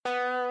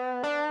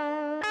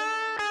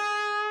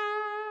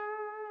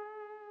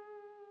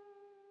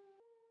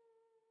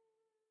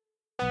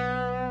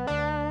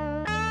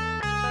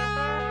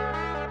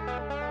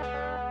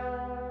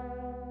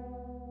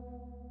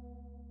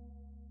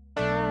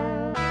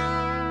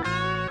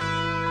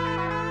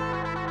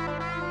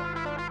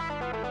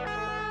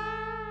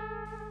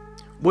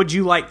Would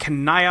you like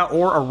Kanaya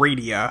or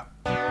Aradia?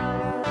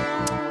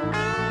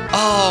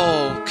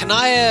 Oh,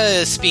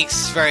 Kanaya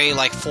speaks very,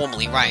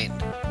 formally, right?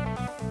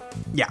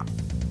 Yeah.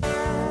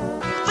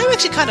 I'm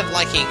actually kind of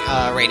liking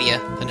Aradia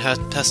and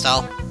her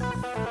style.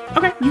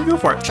 Okay, you go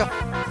for it. Sure.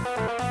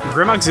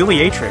 Grim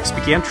Auxiliatrix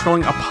began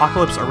trolling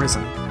Apocalypse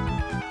Arisen.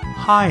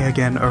 Hi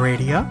again,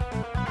 Aradia.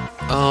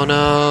 Oh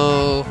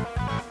no.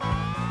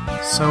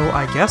 So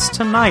I guess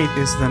tonight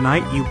is the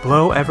night you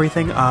blow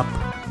everything up.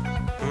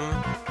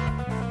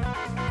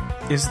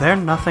 Is there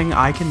nothing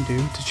I can do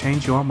to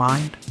change your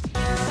mind?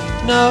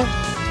 No.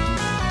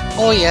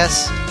 Oh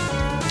yes.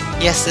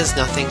 Yes, there's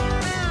nothing.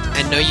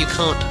 And no, you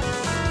can't.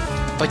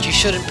 But you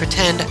shouldn't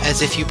pretend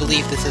as if you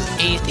believe this has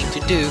anything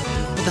to do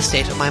with the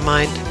state of my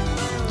mind,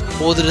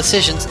 or the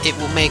decisions it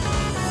will make,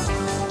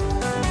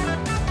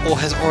 or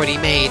has already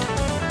made.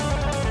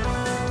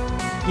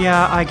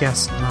 Yeah, I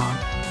guess not.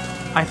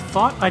 I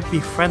thought I'd be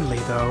friendly,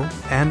 though,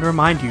 and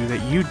remind you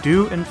that you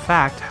do, in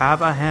fact,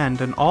 have a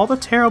hand in all the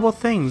terrible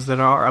things that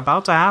are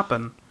about to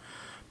happen.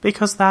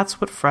 Because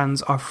that's what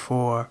friends are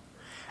for.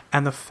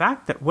 And the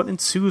fact that what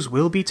ensues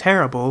will be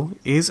terrible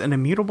is an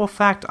immutable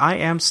fact I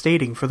am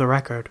stating for the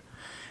record.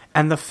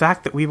 And the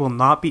fact that we will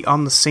not be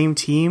on the same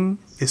team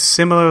is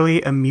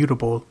similarly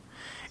immutable.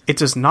 It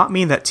does not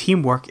mean that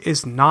teamwork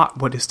is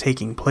not what is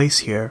taking place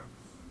here.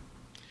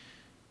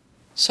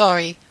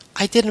 Sorry,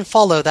 I didn't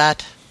follow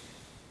that.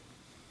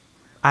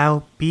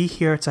 I'll be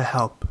here to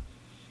help,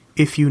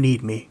 if you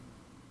need me.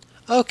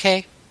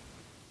 Okay.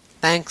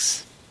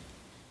 Thanks.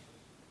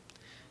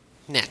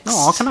 Next.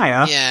 Oh,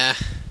 Kanaya. Yeah.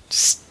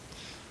 Just...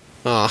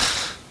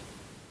 Oh.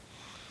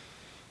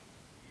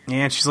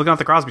 And she's looking at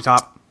the Crosby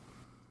top.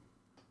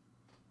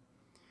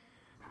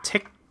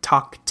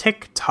 Tick-tock,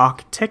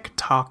 tick-tock,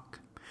 tick-tock.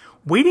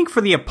 Waiting for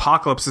the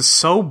apocalypse is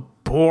so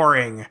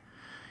boring.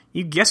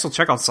 You guess you'll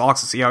check out Solix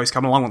to see how he's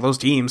coming along with those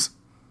teams.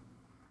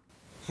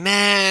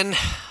 Man,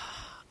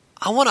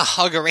 I want to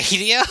hug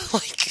Aradia.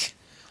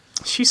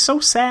 She's so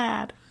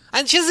sad.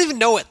 And she doesn't even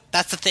know it.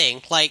 That's the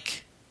thing.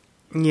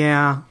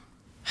 Yeah.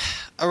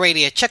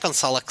 Aradia, check on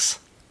Solix.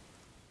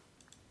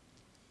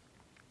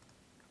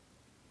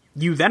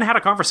 You then had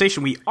a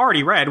conversation we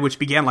already read, which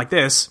began like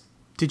this.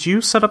 Did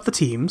you set up the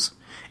teams?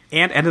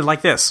 And ended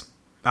like this.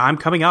 I'm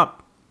coming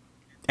up.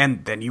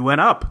 And then you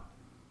went up.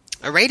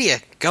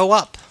 Aradia, go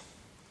up.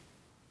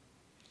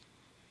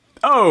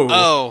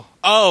 Oh,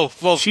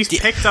 well... She's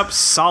picked up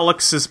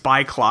Solix's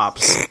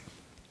Biclops.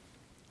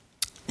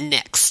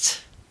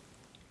 Next.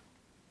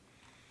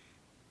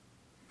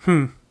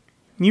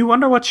 You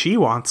wonder what she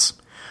wants.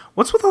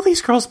 What's with all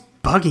these girls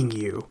bugging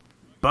you?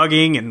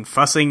 Bugging and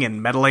fussing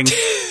and meddling.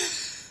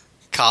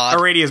 God.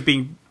 Aradia's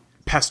being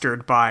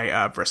pestered by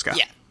Vriska.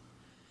 Yeah.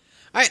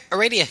 Alright,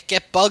 Aradia,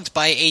 get bugged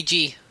by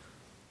AG.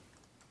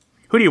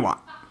 Who do you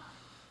want?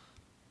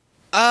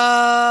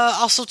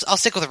 I'll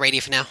stick with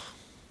Aradia for now.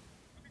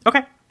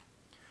 Okay.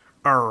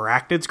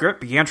 Arachnid's grip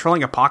began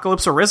trolling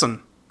Apocalypse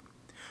Arisen.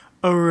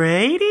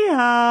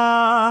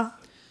 Aradia!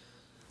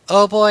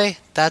 Oh boy,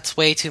 that's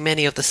way too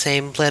many of the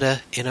same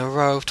letter in a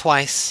row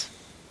twice.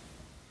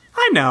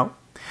 I know.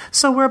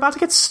 So we're about to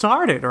get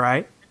started,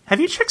 right? Have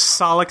you checked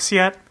Solix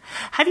yet?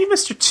 Have you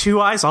Mr. Two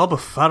Eyes all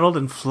befuddled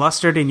and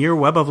flustered in your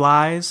web of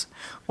lies?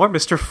 Or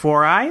Mr.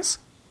 Four Eyes?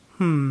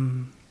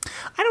 I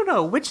don't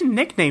know. Which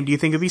nickname do you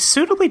think would be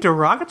suitably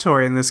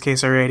derogatory in this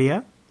case,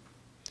 Aradia?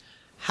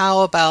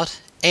 How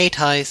about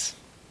 8 Eyes?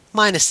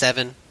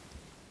 -7.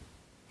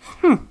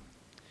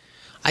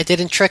 I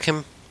didn't trick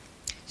him.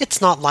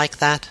 It's not like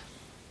that.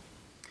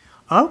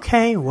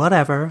 Okay,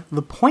 whatever.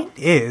 The point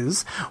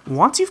is,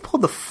 once you've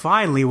pulled the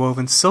finely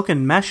woven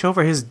silken mesh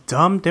over his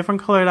dumb,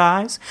 different-colored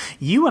eyes,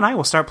 you and I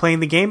will start playing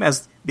the game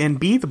and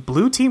be the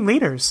blue team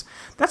leaders.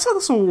 That's how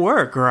this will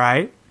work,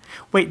 right?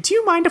 Wait, do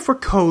you mind if we're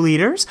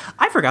co-leaders?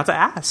 I forgot to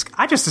ask.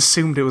 I just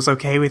assumed it was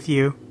okay with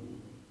you.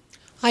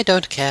 I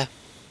don't care.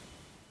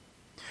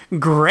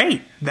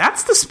 Great,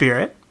 that's the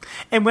spirit.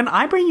 And when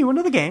I bring you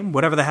into the game,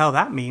 whatever the hell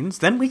that means,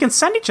 then we can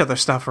send each other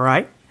stuff,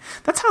 right?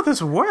 That's how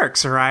this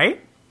works, right?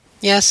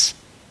 Yes.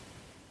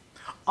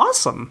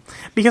 Awesome,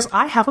 because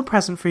I have a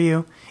present for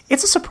you.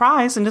 It's a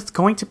surprise, and it's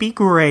going to be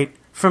great.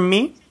 From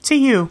me to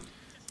you.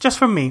 Just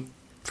from me.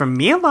 From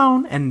me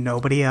alone and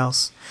nobody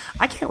else.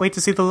 I can't wait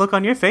to see the look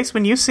on your face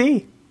when you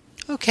see.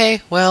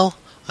 Okay, well,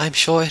 I'm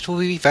sure it will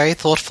be very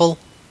thoughtful.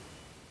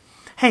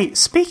 Hey,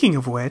 speaking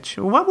of which,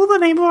 what will the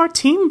name of our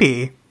team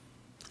be?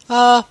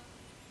 The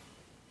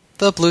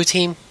blue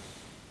team.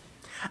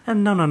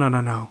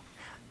 No.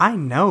 I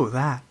know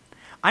that.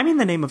 I mean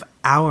the name of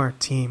our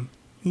team.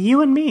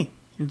 You and me.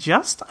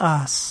 Just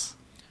us.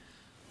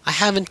 I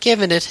haven't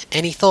given it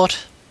any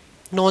thought,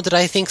 nor did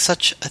I think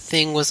such a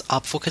thing was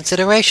up for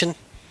consideration.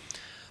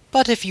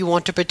 But if you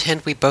want to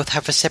pretend we both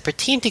have a separate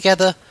team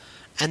together,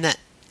 and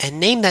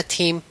name that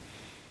team,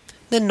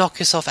 then knock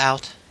yourself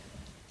out.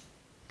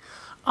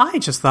 I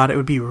just thought it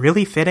would be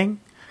really fitting.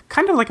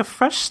 Kind of like a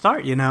fresh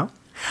start, you know?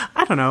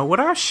 I don't know, what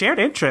are our shared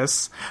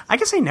interests? I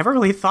guess I never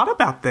really thought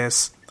about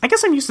this. I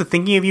guess I'm used to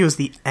thinking of you as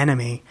the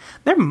enemy.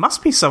 There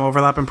must be some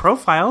overlap in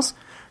profiles.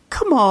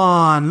 Come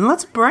on,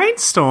 let's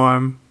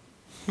brainstorm.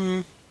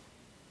 Man,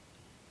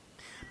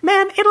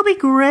 it'll be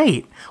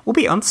great. We'll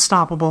be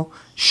unstoppable.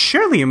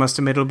 Surely you must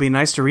admit it'll be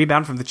nice to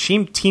rebound from the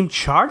Team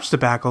Charge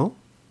debacle.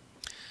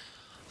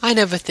 I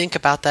never think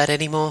about that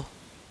anymore.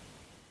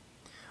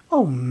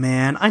 Oh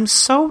man, I'm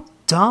so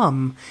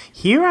dumb.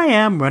 Here I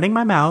am running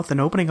my mouth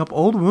and opening up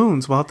old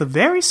wounds while at the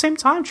very same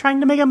time trying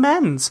to make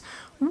amends.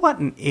 What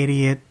an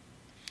idiot.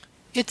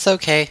 It's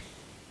okay.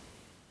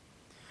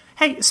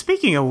 Hey,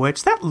 speaking of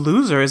which, that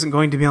loser isn't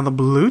going to be on the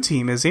blue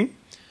team, is he?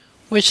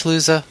 Which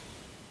loser?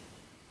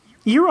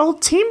 Your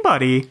old team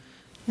buddy.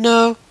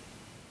 No.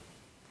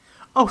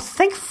 Oh,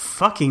 thank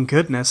fucking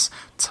goodness.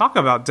 Talk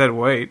about dead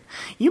weight.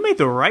 You made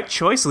the right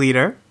choice,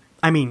 leader.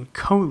 I mean,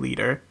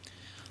 co-leader.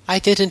 I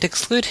didn't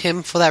exclude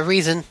him for that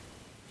reason.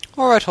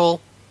 Or at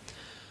all.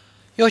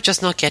 You're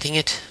just not getting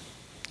it.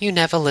 You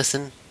never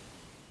listen.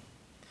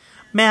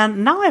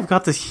 Man, now I've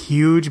got this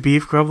huge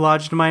beef grub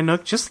lodged in my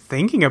nook just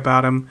thinking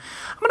about him.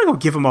 I'm gonna go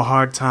give him a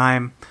hard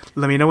time.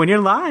 Let me know when you're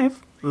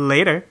live.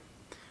 Later.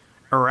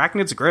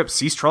 Arachnid's grip.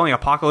 Cease trolling.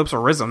 Apocalypse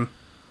Arisen.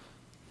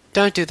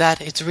 Don't do that.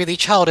 It's really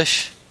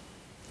childish.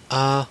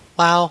 Wow.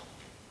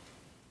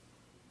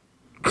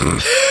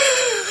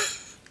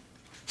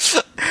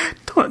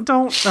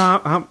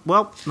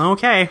 Well,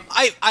 okay.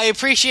 I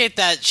appreciate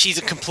that she's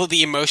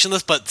completely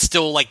emotionless, but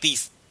still, like,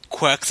 these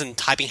quirks and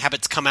typing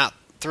habits come out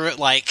through it,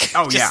 like...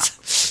 Oh, yeah.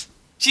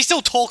 She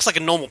still talks like a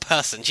normal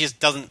person, she just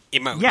doesn't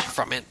emote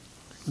from it.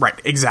 Right,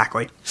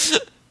 exactly.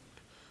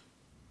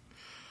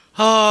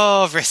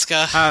 Oh,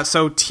 Vriska.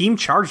 So Team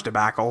Charge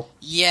debacle.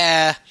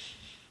 Yeah.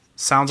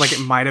 Sounds like it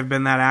might have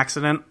been that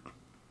accident.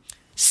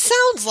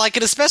 Sounds like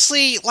it,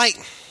 especially, like...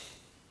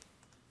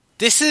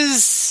 This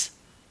is...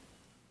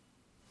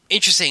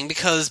 interesting,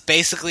 because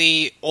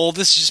basically all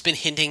this has just been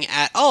hinting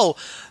at,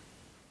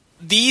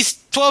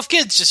 these 12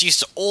 kids just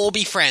used to all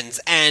be friends,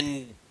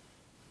 and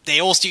they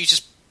all used to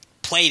just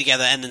play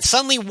together, and then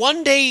suddenly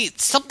one day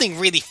something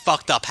really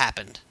fucked up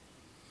happened.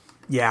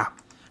 Yeah.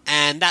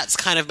 And that's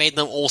kind of made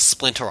them all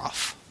splinter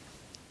off.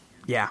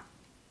 Yeah.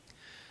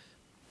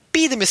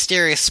 Be the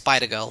mysterious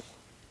Spider-Girl.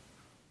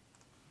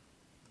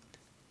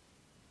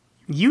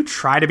 You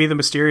try to be the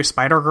mysterious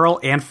Spider-Girl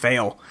and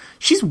fail.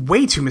 She's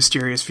way too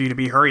mysterious for you to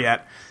be her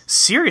yet.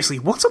 Seriously,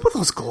 what's up with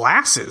those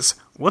glasses?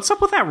 What's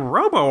up with that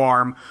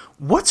robo-arm?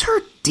 What's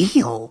her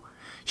deal?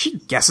 She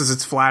guesses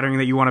it's flattering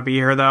that you want to be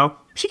here, though.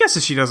 She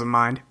guesses she doesn't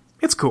mind.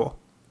 It's cool.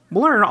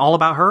 We'll learn all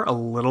about her a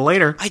little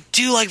later. I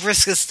do like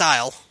Vriska's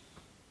style.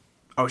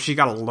 Oh, she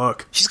got a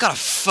look. She's got a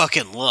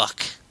fucking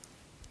look.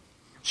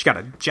 She got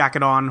a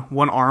jacket on,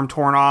 one arm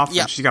torn off,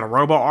 yep. And she's got a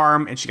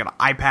robo-arm, and she got an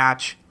eye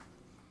patch.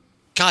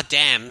 God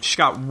damn. She's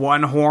got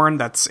one horn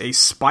that's a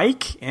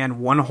spike, and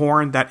one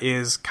horn that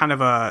is kind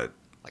of a...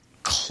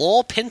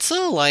 claw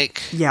pincer?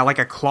 Like... Yeah, like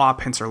a claw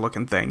pincer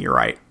looking thing, you're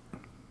right.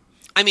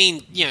 I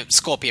mean,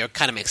 Scorpio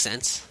kind of makes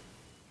sense.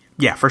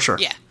 Yeah, for sure.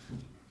 Yeah.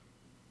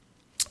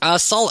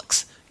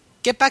 Solix.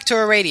 Get back to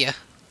Aradia.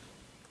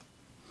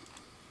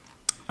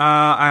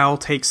 I'll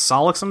take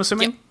Solix, I'm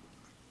assuming? Yep.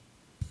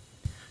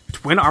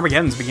 Twin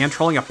Armageddons began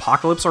trolling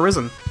Apocalypse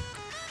Arisen.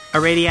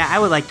 Aradia, I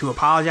would like to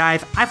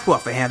apologize. I flew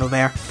off the handle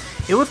there.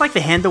 It was like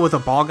the handle was a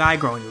ball guy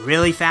growing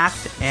really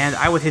fast, and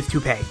I was his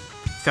toupee.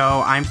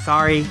 So, I'm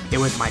sorry, it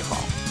was my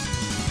fault.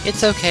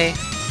 It's okay.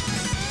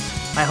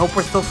 I hope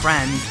we're still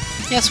friends.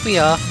 Yes, we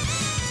are.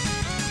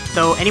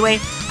 So, anyway,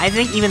 I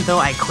think even though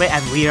I quit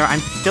as leader, I'm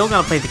still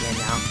gonna play the game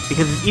now.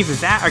 Because it's either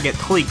that or get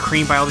totally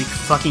creamed by all these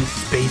fucking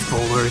space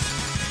bowlers.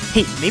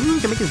 Hey, maybe we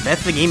can make this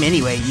best of the game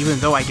anyway, even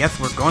though I guess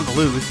we're going to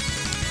lose.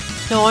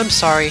 No, I'm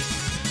sorry.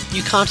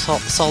 You can't,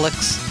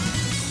 Solix.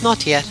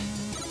 Not yet.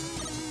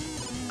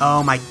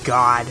 Oh my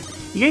god.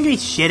 You gonna give me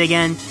shit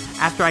again?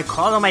 After I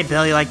crawled on my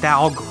belly like that,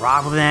 all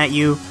groveling at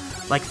you?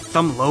 Like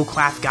some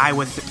low-class guy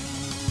with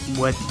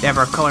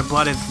whatever color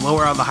blood is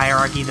lower on the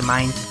hierarchy than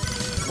mine?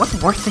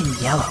 What's worse than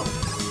yellow?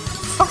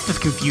 Fuck this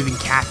confusing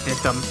caste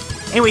system.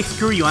 Anyway,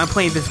 screw you, I'm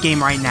playing this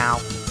game right now.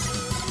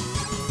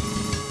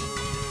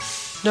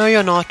 No,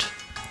 you're not.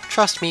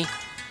 Trust me.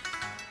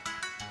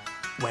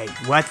 Wait,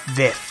 what's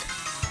this?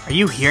 Are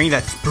you hearing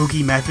that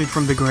spooky message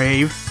from the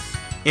grave?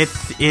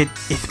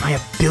 It's my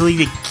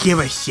ability to give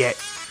a shit,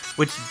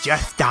 which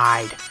just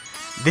died.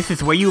 This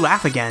is where you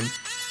laugh again.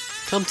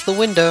 Come to the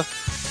window.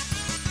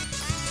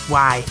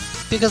 Why?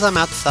 Because I'm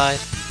outside.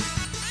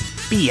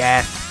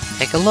 BS.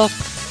 Take a look.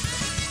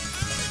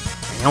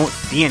 I don't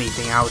see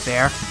anything out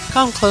there.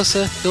 Come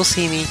closer, you'll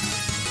see me.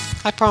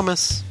 I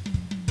promise.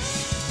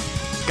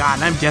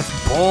 God, I'm just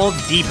balls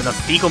deep in the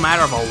fecal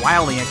matter of a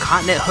wildly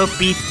incontinent hoof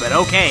beast, but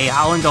okay,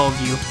 I'll indulge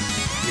you.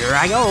 Here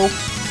I go.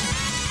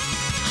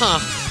 Huh.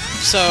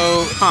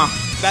 So,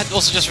 that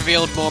also just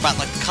revealed more about,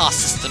 like, the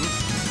caste system.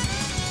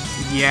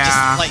 Yeah,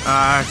 Just, like-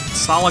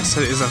 Solix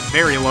is a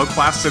very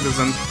low-class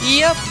citizen.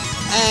 Yep.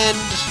 And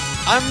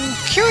I'm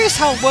curious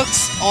how it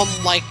works on,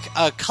 like,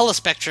 a color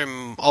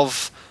spectrum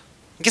of...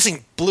 I'm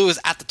guessing blue is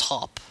at the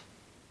top.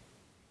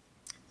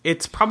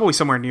 It's probably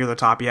somewhere near the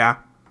top, yeah.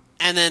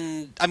 And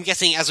then, I'm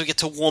guessing as we get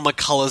to warmer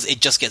colors, it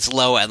just gets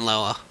lower and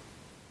lower.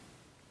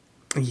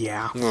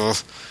 Yeah. Ugh.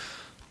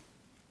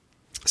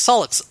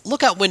 Solix,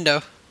 look out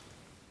window.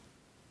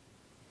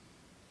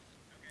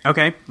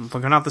 Okay,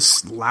 looking out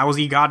this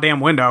lousy goddamn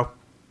window.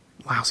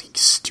 Lousy,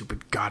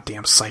 stupid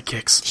goddamn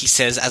psychics. He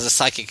says as a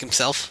psychic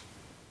himself.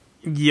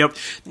 Yep.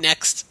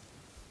 Next.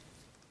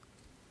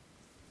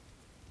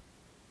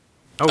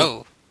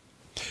 Oh.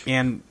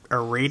 And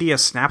Aradia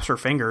snaps her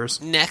fingers.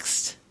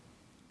 Next.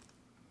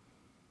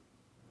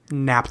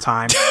 Nap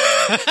time.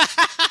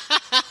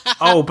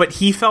 Oh, but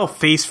he fell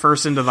face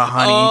first into the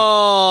honey.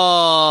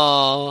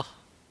 Oh.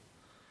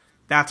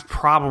 That's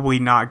probably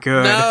not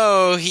good.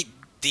 No, he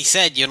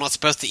said you're not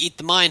supposed to eat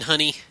the mine,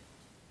 honey.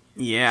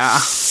 Yeah.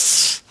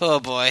 Oh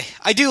boy.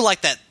 I do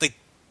like that the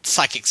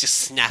psychics just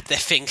snap their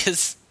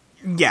fingers.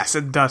 Yes,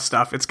 it does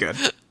stuff. It's good.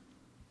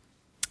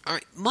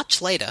 Alright,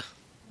 much later.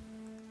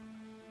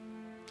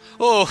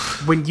 Oh.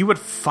 When you would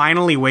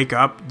finally wake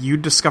up,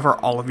 you'd discover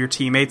all of your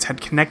teammates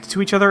had connected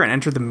to each other and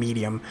entered the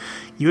medium.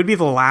 You would be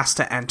the last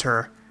to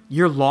enter.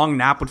 Your long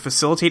nap would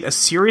facilitate a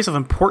series of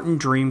important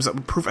dreams that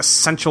would prove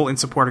essential in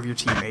support of your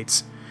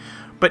teammates.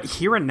 But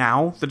here and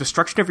now, the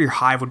destruction of your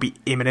hive would be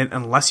imminent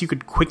unless you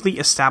could quickly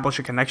establish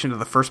a connection to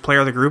the first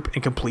player of the group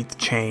and complete the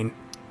chain.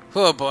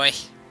 Oh boy.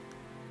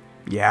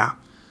 Yeah.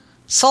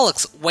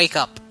 Solix, wake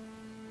up.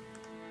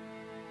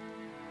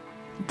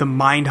 The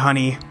mind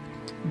honey.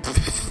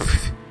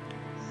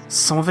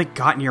 Some of it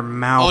got in your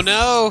mouth. Oh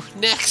no!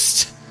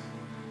 Next!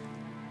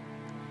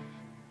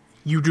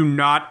 You do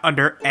not,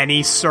 under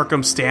any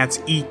circumstance,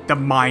 eat the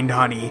mind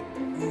honey.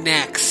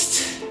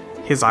 Next.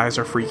 His eyes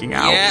are freaking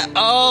out. Yeah,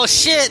 oh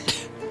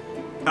shit!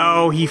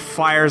 Oh, he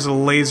fires a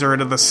laser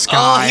into the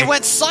sky. Oh, he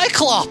went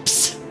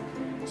Cyclops!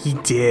 He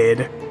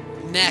did.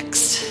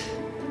 Next.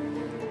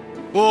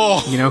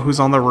 Oh! You know who's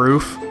on the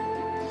roof?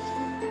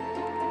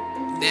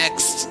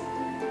 Next.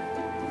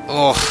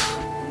 Oh.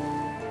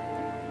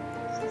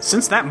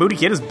 Since that moody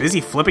kid is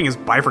busy flipping his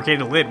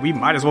bifurcated lid, we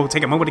might as well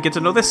take a moment to get to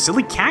know this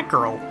silly cat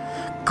girl.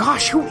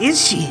 Gosh, who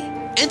is she?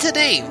 Enter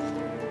name.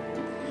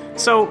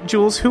 So,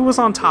 Jules, who was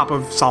on top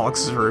of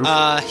Solix's roof?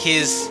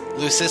 His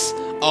Lucis.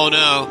 Oh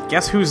no.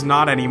 Guess who's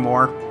not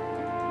anymore?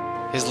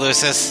 His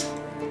Lucis.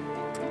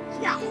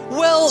 Yeah.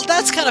 Well,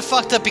 that's kind of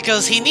fucked up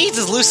because he needs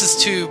his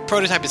Lucis to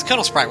prototype his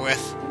Colonel Sprite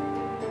with.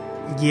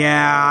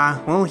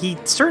 Yeah, well, he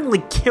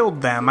certainly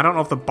killed them. I don't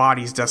know if the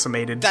body's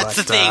decimated, That's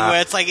but, the thing where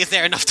it's like, is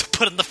there enough to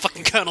put in the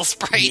fucking Colonel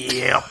Sprite?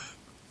 Yep.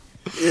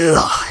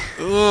 Ugh.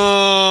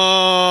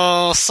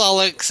 Oh,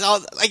 Solix.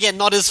 Oh, again,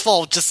 not his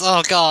fault, just,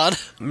 oh god.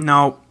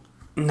 No,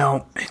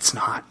 it's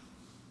not.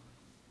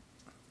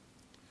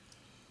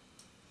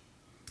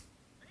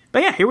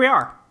 But yeah, here we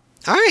are.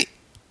 Alright.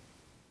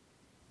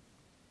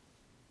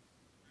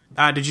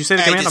 Did you say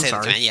the command? I'm The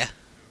sorry. command, yeah.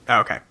 Oh,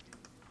 okay.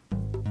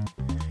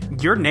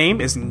 Your name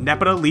is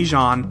Nepeta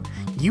Lejean.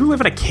 You live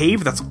in a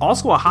cave that's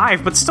also a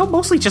hive, but still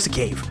mostly just a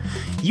cave.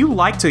 You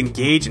like to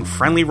engage in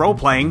friendly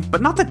role-playing,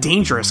 but not the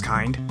dangerous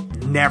kind.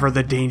 Never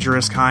the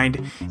dangerous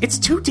kind. It's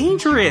too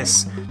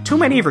dangerous. Too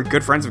many of your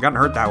good friends have gotten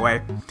hurt that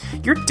way.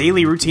 Your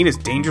daily routine is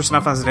dangerous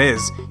enough as it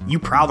is. You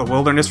prowl the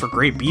wilderness for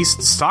great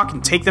beasts, stalk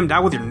and take them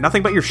down with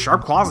nothing but your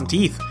sharp claws and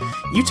teeth.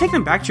 You take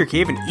them back to your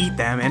cave and eat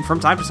them, and from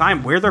time to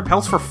time wear their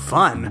pelts for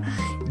fun.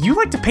 You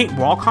like to paint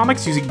wall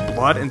comics using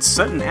blood and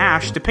soot and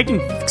ash,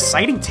 depicting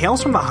exciting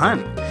tales from the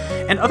hunt.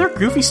 And other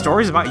goofy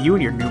stories about you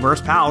and your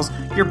numerous pals.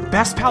 Your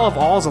best pal of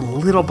all is a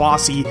little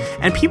bossy,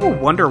 and people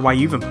wonder why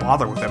you even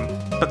bother with him.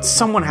 But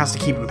someone has to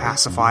keep him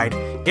pacified.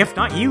 If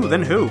not you,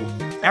 then who?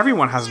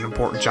 Everyone has an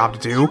important job to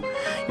do.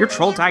 Your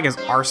troll tag is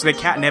Arsenic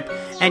Catnip,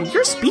 and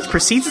your speech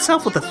precedes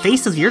itself with the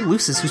face of your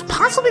Lucis, who's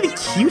possibly the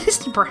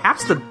cutest and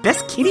perhaps the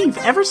best kitty you've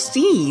ever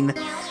seen.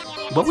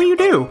 What will you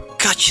do?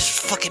 God, you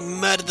just fucking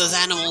murdered those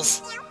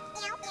animals.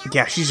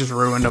 Yeah, she's just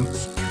ruined them.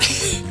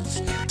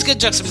 It's a good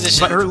juxtaposition.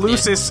 But her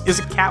Lucis is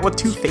a cat with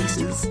two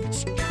faces.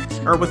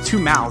 Or with two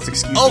mouths,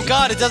 excuse me. Oh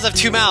god, it does have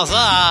two mouths.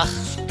 Ah.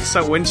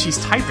 So when she's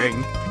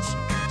typing,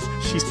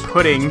 she's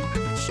putting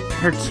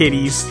her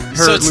kitty's, her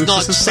So it's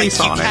not Lucis's just like face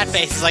cute on cat it.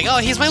 face. It's like, oh,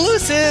 here's my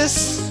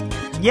Lucis,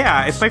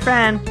 Yeah, it's my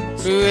friend.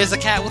 who is a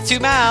cat with two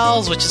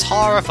mouths, which is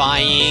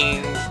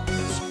horrifying.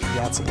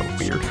 Yeah, it's a little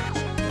weird.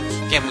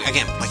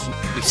 Again,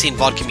 like we've seen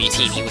Vodka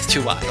Mutini with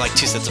two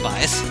sets of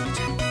eyes.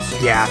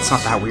 Yeah, it's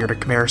not that weird a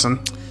comparison.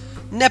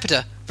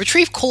 Nepeta,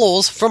 retrieve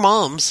claws from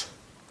arms.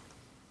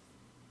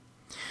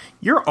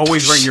 You're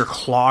always wearing your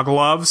claw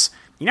gloves.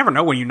 You never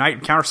know when you might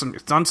encounter some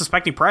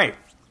unsuspecting prey,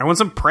 or when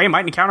some prey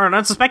might encounter an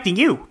unsuspecting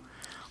you.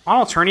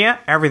 On Alternia,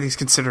 everything's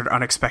considered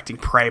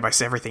unexpected prey by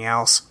everything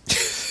else.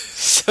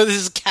 So this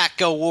is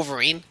Catgirl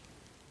Wolverine.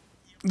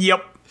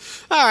 Yep.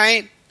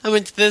 Alright, I'm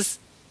into this.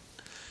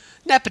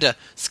 Nepeta,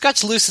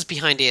 scratch Lucis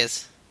behind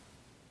ears.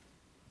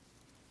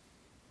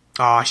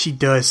 Aw, she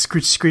does.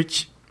 Scritch,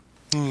 scritch.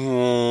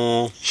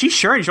 She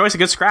sure enjoys a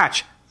good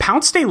scratch.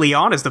 Pounce de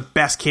Leon is the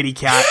best kitty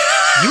cat.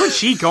 You and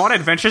she go on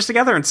adventures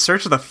together in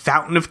search of the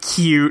fountain of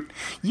cute.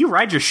 You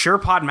ride your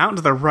Sherpod mountain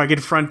to the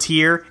rugged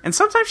frontier, and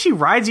sometimes she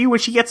rides you when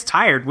she gets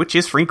tired, which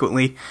is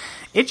frequently.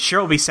 It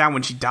sure will be sad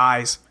when she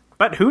dies.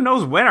 But who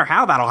knows when or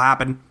how that'll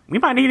happen. We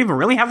might not even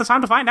really have the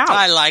time to find out.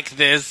 I like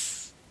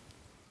this.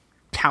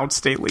 Count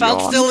Stately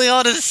Count de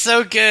Leon is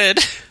so good.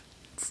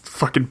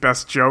 Fucking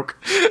best joke.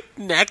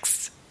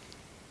 Next.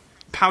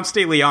 Pounce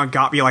de Leon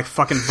got me like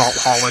fucking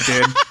Valhalla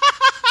did.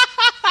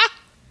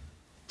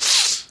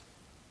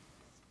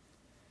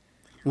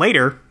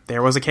 Later,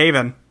 there was a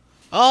cave-in.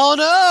 Oh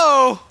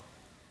no!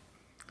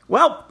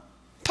 Well,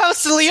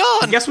 Pounce de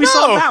Leon! I guess we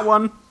saw that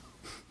one.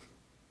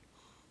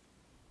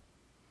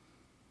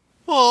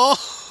 Oh.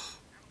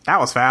 That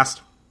was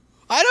fast.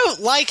 I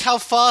don't like how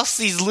fast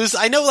these loose...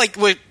 I know, like,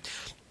 we're,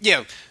 you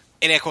know,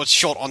 in air quotes,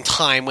 short on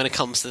time when it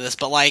comes to this,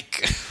 but,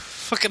 like,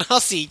 fucking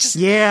Hussey,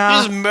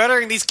 Yeah. just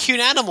murdering these cute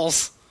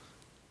animals.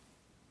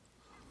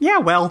 Yeah,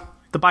 well,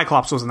 the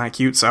Biclops wasn't that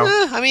cute, so...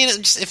 I mean,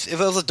 if it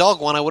was a dog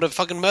one, I would have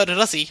fucking murdered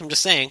Hussey, I'm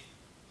just saying.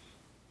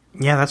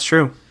 Yeah, that's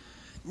true.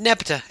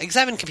 Nepeta,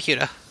 examine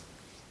computer.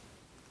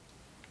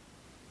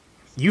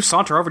 You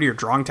saunter over to your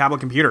drawing tablet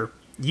computer.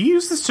 You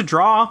use this to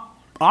draw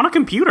on a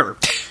computer.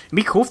 It'd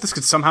be cool if this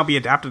could somehow be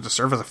adapted to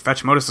serve as a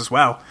fetch modus as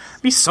well.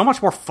 It'd be so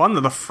much more fun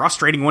than the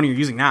frustrating one you're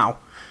using now.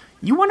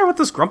 You wonder what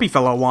this grumpy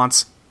fellow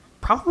wants.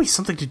 Probably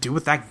something to do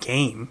with that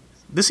game.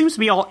 This seems to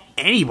be all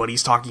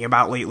anybody's talking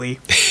about lately.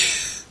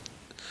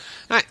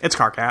 Alright. It's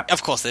Karkat.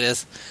 Of course it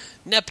is.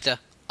 Nepeta,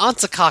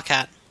 answer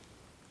Karkat.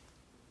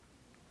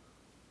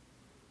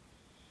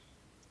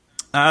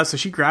 So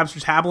she grabs her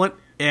tablet,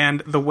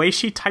 and the way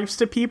she types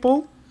to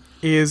people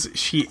is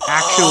she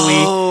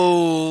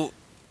actually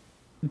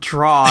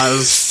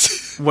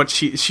draws what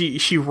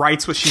she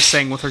writes what she's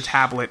saying with her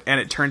tablet, and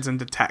it turns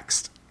into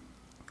text.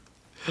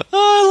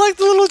 Oh, I like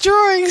the little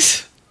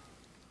drawings.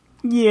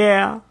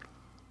 Yeah.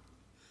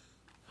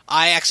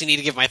 I actually need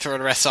to give my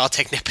throat a rest, so I'll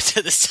take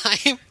Nepeta this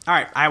time.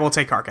 Alright, I will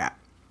take Karkat.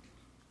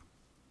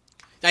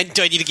 Do I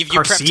need to give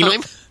you prep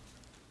time?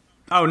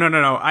 Oh,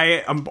 no.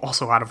 I am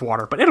also out of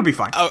water, but it'll be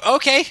fine. Oh,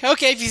 okay,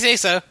 if you say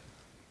so.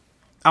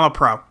 I'm a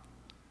pro.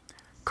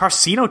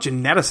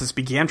 Carcinogeneticist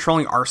began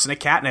trolling arsenic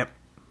catnip.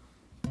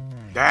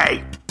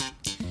 Hey!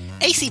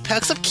 AC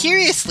perks up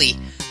curiously.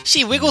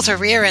 She wiggles her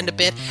rear end a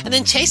bit, and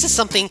then chases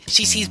something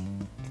she sees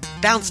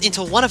bounce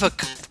into one of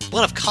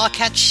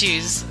Karkat's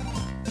shoes.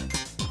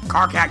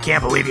 Karkat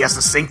can't believe he has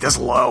to sink this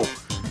low.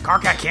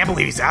 Karkat can't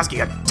believe he's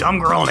asking a dumb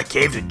girl in a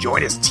cave to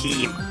join his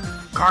team.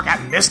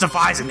 Karkat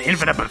mystifies an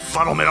infinite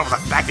befuddlement over the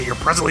fact that you're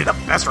presently the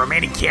best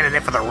remaining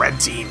candidate for the red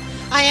team.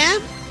 I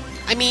am?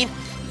 I mean,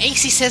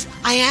 AC says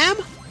I am?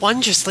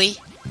 Wondrously.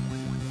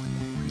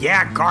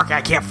 Yeah,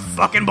 Karkat can't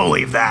fucking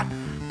believe that.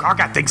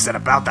 Karkat thinks that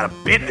about that a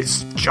bit,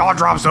 his jaw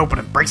drops open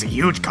and breaks a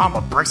huge combo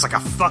of bricks like a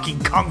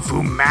fucking kung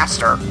fu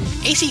master.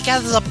 AC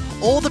gathers up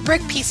all the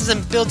brick pieces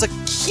and builds a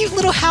cute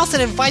little house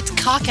and invites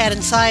Karkat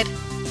inside.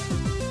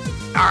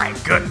 Alright,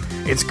 good.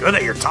 It's good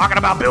that you're talking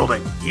about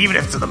building, even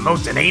if it's in the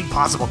most inane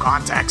possible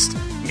context.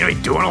 You're gonna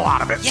be doing a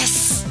lot of it.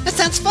 Yes! That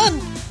sounds fun!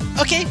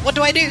 Okay, what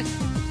do I do?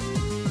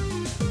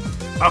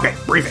 Okay,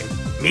 briefing.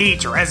 Me,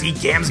 Terezi,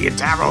 Gamzee, and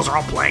Tavros are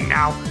all playing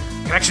now.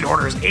 Connection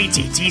order is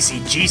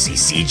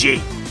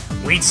ATTCGCCG.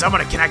 We need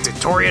someone to connect to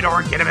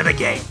Toreador and get him in the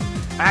game.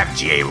 I have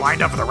GA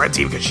lined up for the red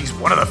team because she's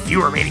one of the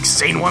few remaining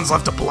sane ones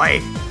left to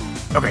play.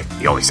 Okay,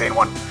 the only sane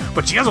one.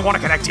 But she doesn't want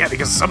to connect yet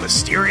because of some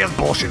mysterious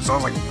bullshit, so I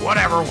was like,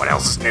 whatever, what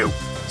else is new?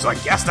 So I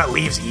guess that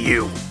leaves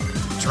you.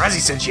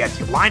 Terezi said she had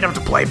you lined up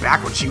to play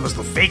back when she was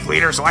the fake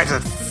leader, so I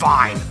said,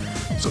 fine.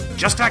 So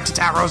just connect to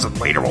Tavros and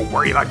later we'll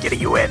worry about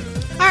getting you in.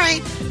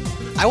 Alright,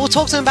 I will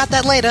talk to him about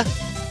that later.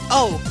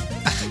 Oh,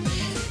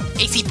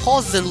 AC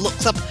pauses and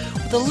looks up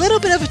with a little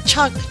bit of a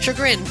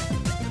chagrin.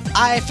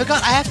 I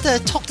forgot I have to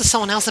talk to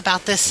someone else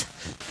about this.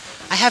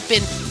 I have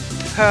been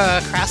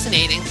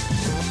procrastinating.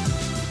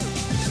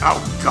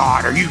 Oh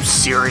god, are you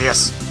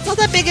serious? Not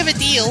that big of a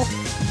deal.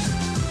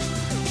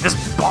 This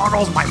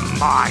boggles my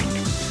mind.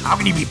 How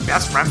can you be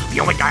best friends with the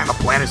only guy on the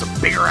planet who's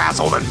a bigger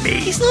asshole than me?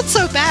 He's not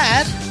so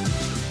bad.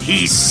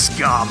 He's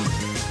scum.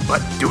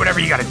 But do whatever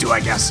you gotta do, I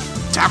guess.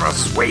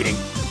 Tavros is waiting.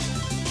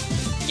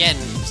 Again,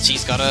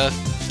 she's gotta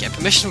get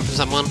permission from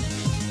someone.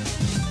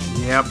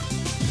 Yep.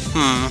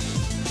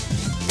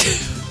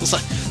 So,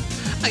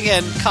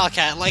 again,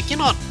 Karkat, like, you're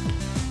not,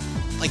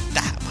 like,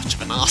 that much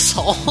of an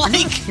asshole.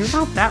 Like, You're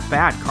not that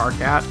bad,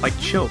 Karkat. Like,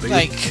 chill, dude.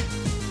 like,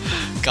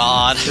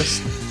 God.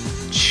 Just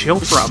chill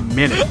for a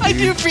minute, dude. I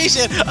do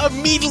appreciate it.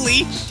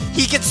 Immediately,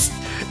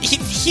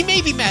 he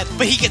may be mad,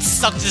 but he gets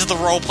sucked into the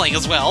role-playing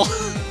as well.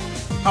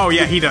 Oh,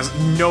 yeah, he does.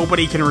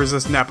 Nobody can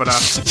resist Nepeta.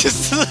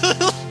 Just,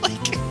 like...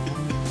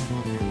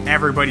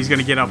 Everybody's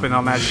gonna get up in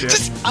on that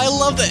shit. I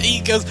love that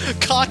he goes,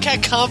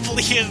 Karkat can't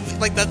believe it.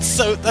 Like, that's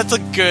a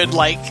good,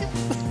 like...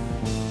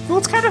 Well,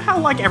 it's kind of how,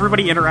 like,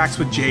 everybody interacts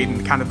with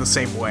Jaden kind of the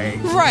same way.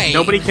 Right.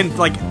 Nobody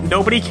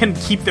can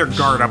keep their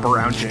guard up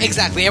around Jaden.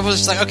 Exactly. Everyone's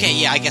just like, okay,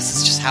 yeah, I guess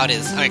it's just how it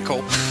is. Alright,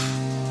 cool.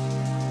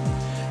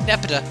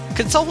 Nepeta,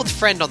 consult with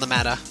friend on the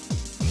matter.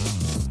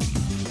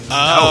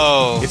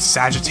 Oh. It's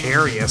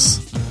Sagittarius.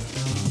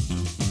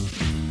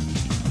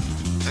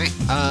 Alright,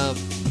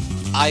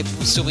 I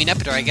will still be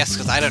Nepeta, I guess,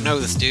 because I don't know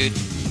this dude.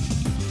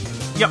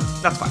 Yep,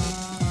 that's fine.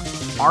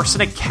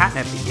 Arsenic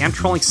catnip began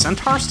trolling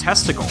Centaur's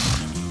testicle.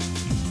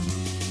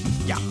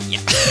 Yeah.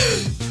 Yeah.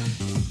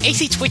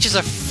 AC twitches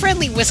her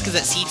friendly whiskers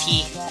at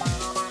CT.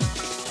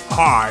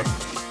 Hi.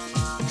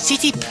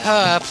 CT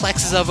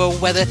perplexes over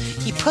whether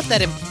he put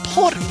that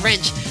important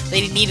wrench that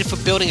he needed for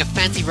building a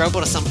fancy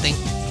robot or something.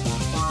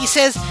 He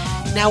says,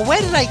 "Now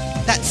where did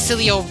that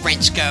silly old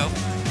wrench go?"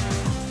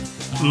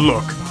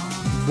 Look,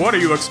 what are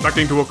you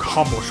expecting to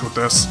accomplish with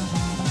this?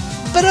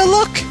 But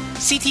look!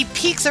 CT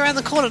peeks around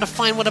the corner to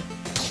find what a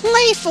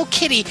playful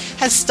kitty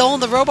has stolen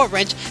the robot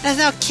wrench and is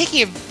now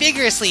kicking it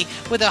vigorously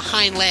with her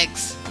hind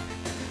legs.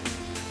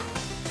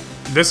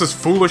 This is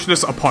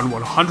foolishness upon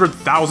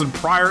 100,000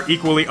 prior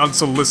equally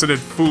unsolicited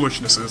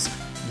foolishnesses.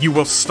 You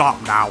will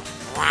stop now.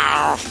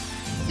 Wow.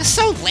 You're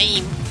so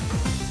lame.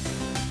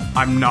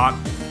 I'm not.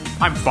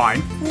 I'm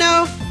fine.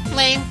 No,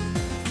 lame.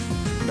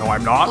 No,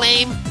 I'm not.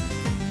 Lame.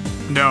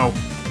 No.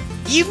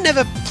 You've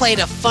never played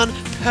a fun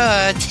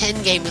per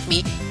 10 game with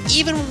me,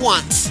 even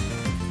once.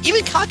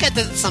 Even Karkat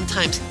does it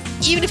sometimes,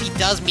 even if he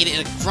does mean it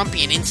in a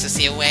grumpy and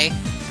insincere way.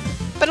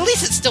 But at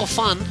least it's still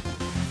fun.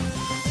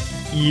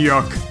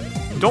 Yuck.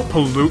 Don't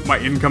pollute my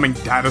incoming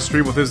data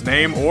stream with his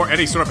name or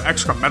any sort of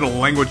excremental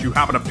language you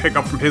happen to pick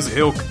up from his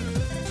ilk.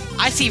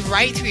 I see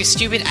right through your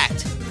stupid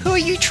act. Who are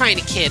you trying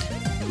to kid?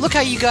 Look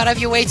how you got out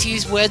of your way to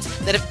use words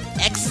that have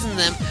X's in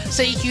them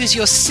so you can use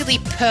your silly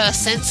per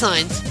cent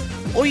signs.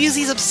 Or use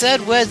these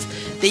absurd words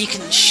that you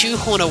can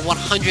shoehorn a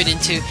 100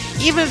 into,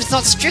 even if it's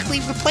not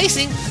strictly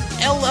replacing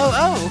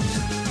LOO.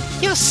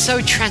 You're so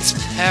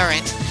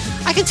transparent.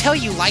 I can tell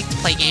you like to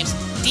play games.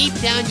 Deep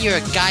down, you're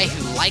a guy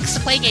who likes to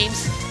play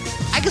games.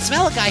 I can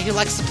smell a guy who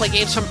likes to play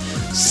games from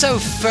so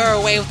far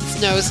away with his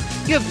nose.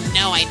 You have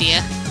no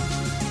idea.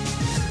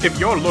 If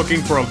you're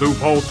looking for a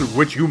loophole through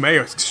which you may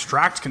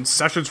extract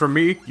concessions from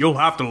me, you'll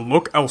have to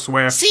look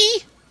elsewhere.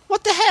 See?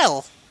 What the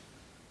hell?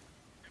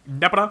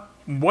 Nepeta,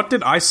 what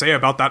did I say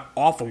about that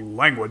awful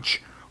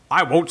language?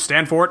 I won't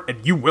stand for it,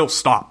 and you will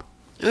stop.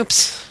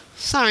 Oops.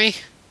 Sorry.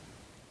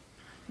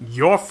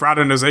 Your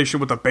fraternization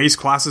with the base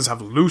classes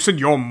have loosened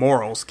your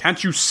morals.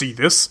 Can't you see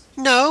this?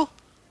 No.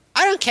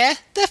 I don't care.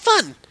 They're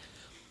fun.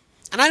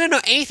 And I don't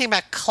know anything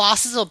about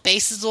classes or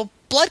bases or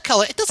blood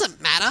color. It doesn't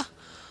matter.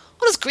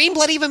 What does green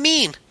blood even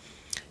mean?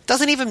 It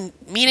doesn't even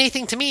mean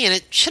anything to me, and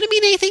it shouldn't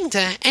mean anything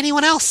to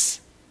anyone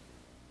else.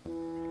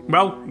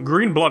 Well,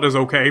 green blood is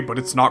okay, but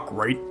it's not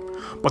great.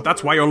 But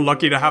that's why you're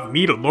lucky to have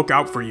me to look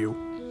out for you.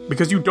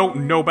 Because you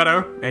don't know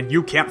better, and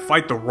you can't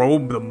fight the role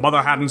the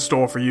mother had in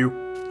store for you.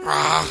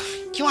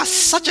 You are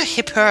such a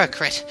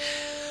hypocrite.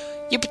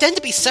 You pretend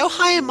to be so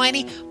high and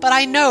mighty, but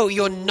I know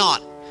you're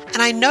not.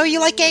 And I know you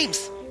like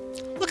games.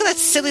 Look at that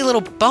silly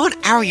little bow and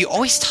arrow you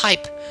always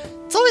type.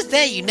 It's always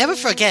there, you never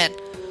forget.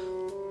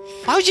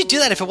 Why would you do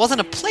that if it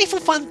wasn't a playful,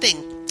 fun thing?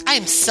 I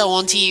am so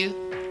onto you.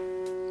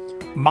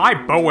 My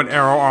bow and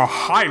arrow are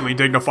highly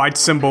dignified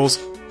symbols.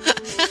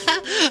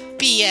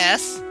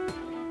 BS.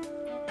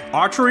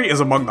 Archery is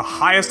among the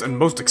highest and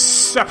most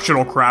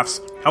exceptional crafts,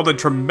 held in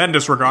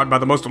tremendous regard by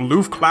the most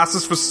aloof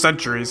classes for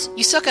centuries.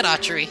 You suck at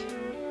archery.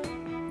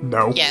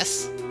 No.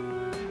 Yes.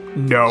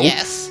 No.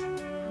 Yes.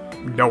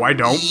 No, I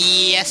don't.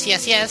 Yes,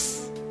 yes,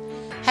 yes.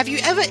 Have you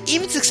ever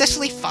even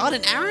successfully fired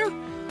an arrow?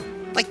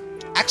 Like,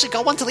 actually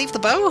got one to leave the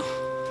bow?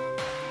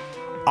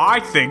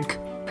 I think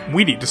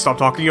we need to stop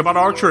talking about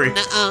archery.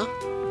 Nuh-uh.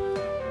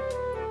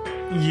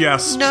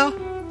 Yes. No.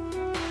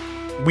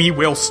 We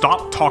will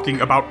stop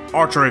talking about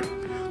archery.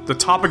 The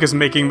topic is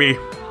making me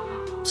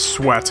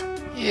sweat.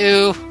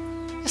 Ew.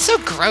 It's so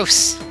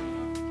gross.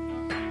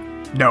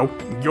 No,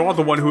 you're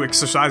the one who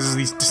exercises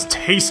these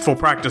distasteful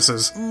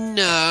practices.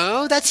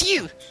 No, that's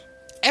you.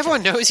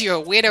 Everyone knows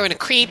you're a weirdo and a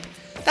creep.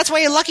 That's why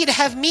you're lucky to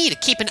have me to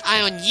keep an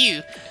eye on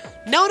you.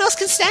 No one else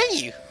can stand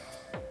you.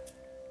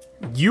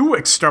 You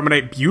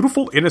exterminate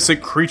beautiful,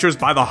 innocent creatures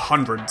by the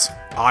hundreds.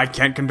 I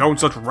can't condone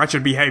such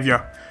wretched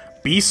behavior.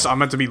 Beasts are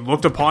meant to be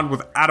looked upon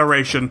with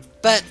adoration.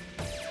 But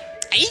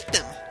I eat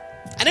them.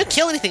 I don't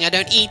kill anything I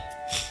don't eat.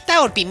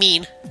 That would be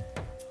mean.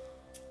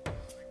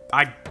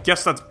 I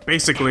guess that's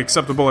basically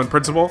acceptable in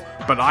principle,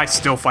 but I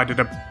still find it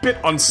a bit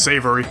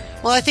unsavory.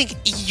 Well, I think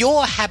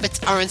your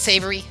habits are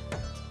unsavory.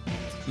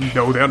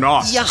 No, they're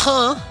not.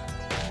 Yeah-huh.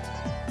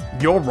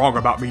 You're wrong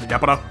about me,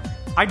 Nepeta.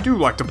 I do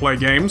like to play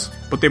games,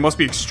 but they must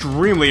be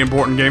extremely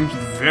important games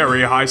with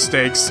very high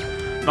stakes.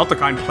 Not the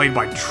kind played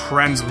by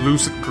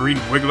translucent green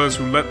wigglers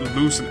who let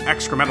loose an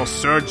excremental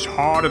surge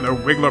hard in their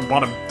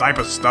wiggler-bottom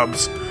diaper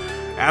stubs.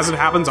 As it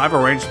happens, I've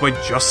arranged to play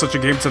just such a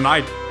game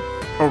tonight.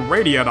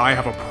 Aradia and I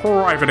have a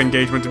private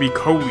engagement to be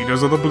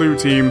co-leaders of the blue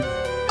team.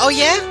 Oh,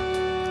 yeah?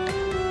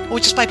 Or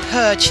just by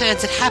pure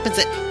chance it happens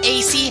that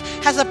AC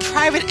has a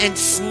private and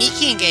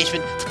sneaky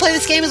engagement to play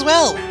this game as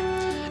well.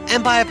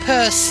 And by a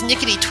pure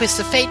snickety twist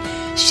of fate,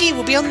 she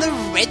will be on the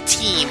red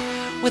team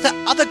with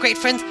her other great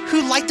friends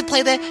who like to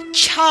play their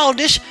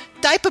childish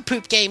diaper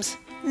poop games.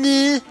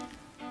 Nah.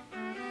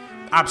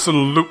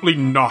 Absolutely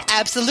not.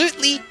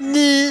 Absolutely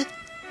nah.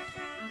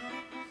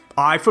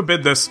 I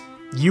forbid this.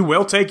 You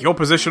will take your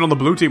position on the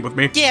blue team with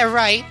me. Yeah,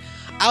 right.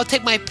 I'll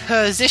take my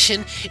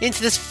position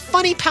into this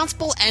funny pounce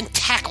ball and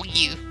tackle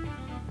you.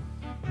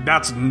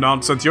 That's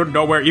nonsense. You're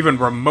nowhere even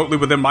remotely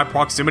within my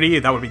proximity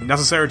that would be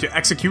necessary to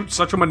execute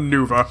such a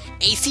maneuver.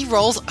 AC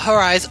rolls her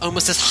eyes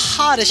almost as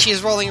hard as she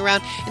is rolling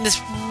around in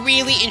this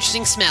really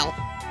interesting smell.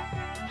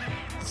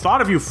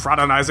 Thought of you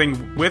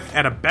fraternizing with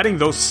and abetting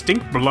those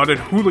stink-blooded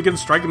hooligans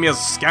striking me as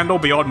scandal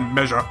beyond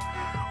measure.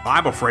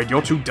 I'm afraid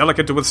you're too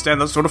delicate to withstand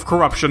that sort of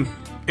corruption.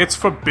 It's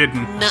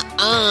forbidden.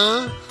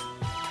 Nuh-uh.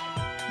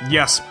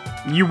 Yes,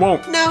 you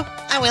won't. No,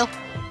 I will.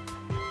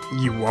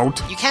 You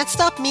won't. You can't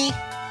stop me.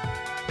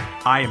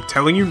 I am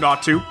telling you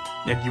not to,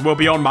 and you will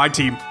be on my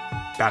team.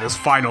 That is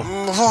final.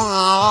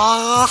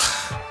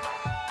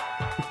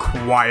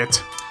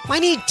 Quiet. Why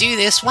do you do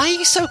this? Why are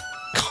you so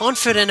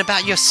confident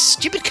about your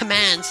stupid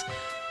commands?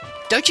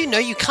 Don't you know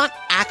you can't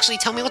actually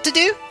tell me what to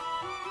do?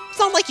 It's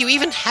not like you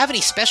even have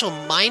any special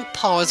mind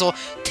powers or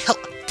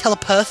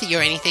telepathy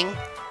or anything.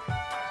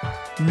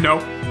 No,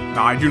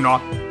 I do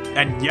not.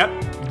 And yet,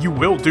 you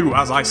will do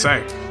as I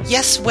say.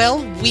 Yes,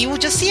 well, we will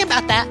just see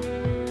about that.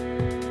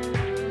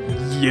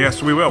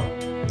 Yes, we will.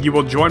 You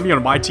will join me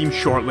on my team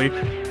shortly.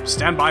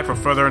 Stand by for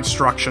further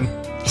instruction.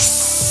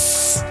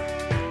 Yes.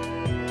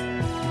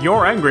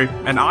 You're angry,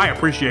 and I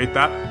appreciate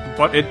that,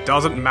 but it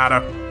doesn't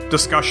matter.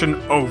 Discussion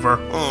over.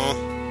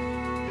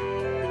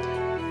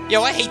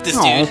 Yo, I hate this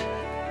dude.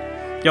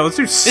 Yo, this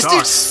dude sucks. This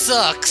dude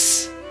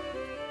sucks.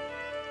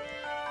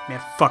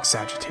 Man, fuck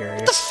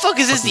Sagittarius. What the fuck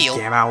is his deal?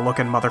 Damn out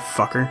looking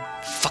motherfucker.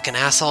 Fucking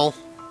asshole.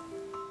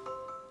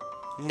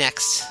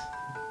 Next.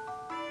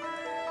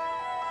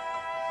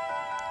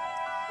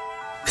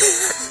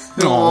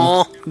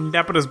 Aww.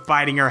 Nepida's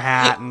biting her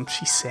hat, and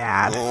she's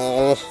sad.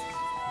 Aww.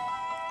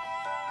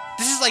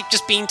 This is like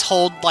just being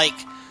told, like,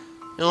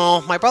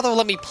 oh, my brother will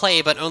let me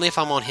play, but only if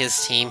I'm on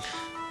his team.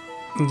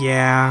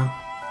 Yeah.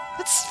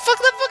 That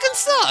fucking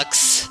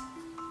sucks.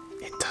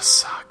 It does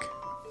suck.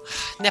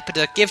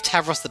 Nepida, give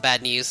Tavros the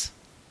bad news.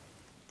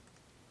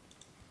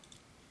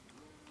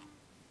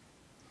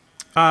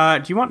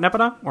 Do you want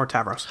Nepida or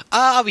Tavros?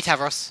 I'll be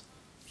Tavros.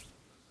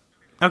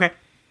 Okay.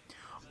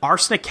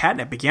 Arsenic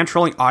Catnip began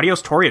trolling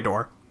Audios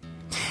Toreador.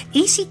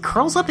 AC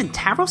curls up in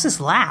Tavros'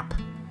 lap.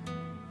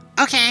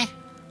 Okay.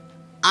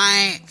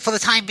 For the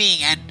time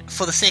being, and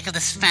for the sake of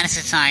this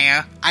fantasy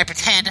scenario, I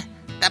pretend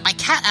that my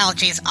cat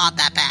allergies aren't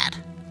that bad.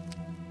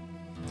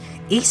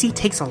 AC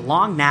takes a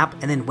long nap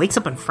and then wakes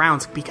up and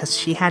frowns because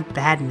she had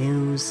bad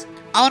news.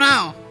 Oh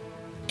no!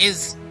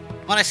 Is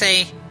what I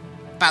say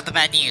about the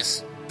bad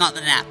news, not the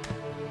nap.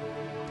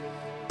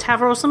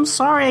 Tavros, I'm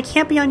sorry, I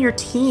can't be on your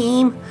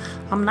team.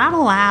 I'm not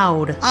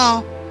allowed.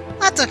 Oh,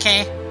 that's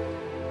okay.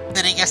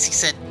 Then I guess he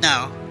said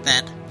no,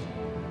 then.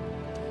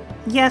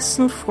 Yes,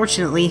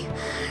 unfortunately.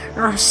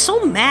 I'm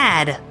so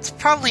mad. It's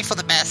probably for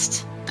the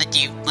best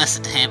that you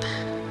listen to him.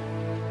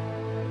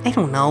 I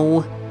don't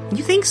know.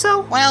 You think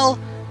so? Well,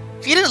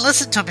 if you didn't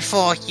listen to him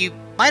before, you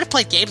might have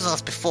played games with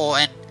us before,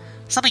 and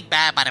something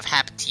bad might have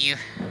happened to you.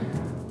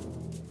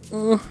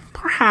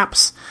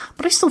 Perhaps,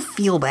 but I still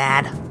feel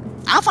bad.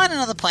 I'll find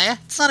another player.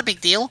 It's not a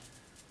big deal.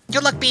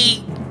 Good luck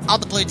being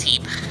on the blue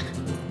team.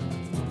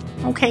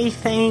 Okay,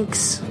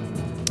 thanks.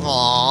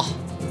 Aww.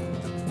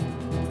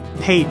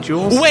 Hey,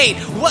 Jules. Wait,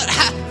 what?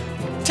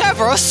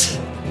 Tavros?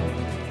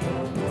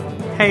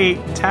 Hey,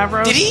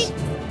 Tavros. Did he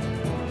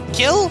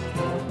kill?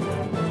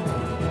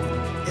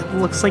 It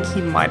looks like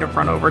he might have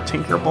run over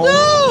Tinkerbell.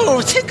 No,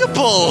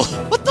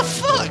 Tinkerbell! What the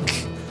fuck?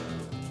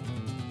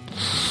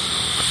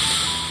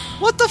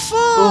 What the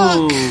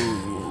fuck?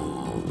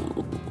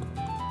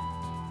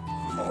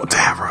 Oh,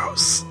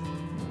 Tavros.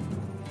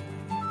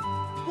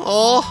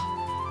 Oh.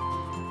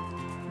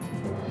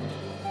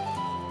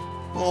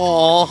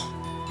 Oh.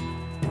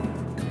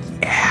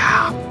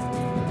 Yeah.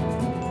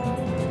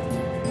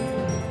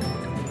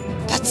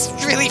 That's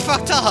really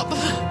fucked up.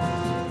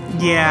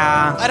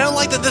 Yeah. I don't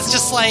like that this is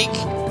just like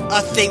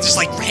a thing, just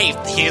like, hey,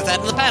 here's that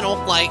in the panel,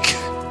 like.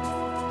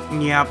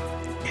 Yep.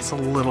 It's a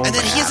little And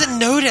then bad. he hasn't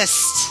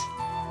noticed.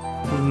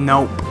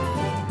 Nope.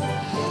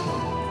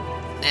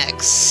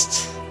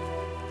 Next.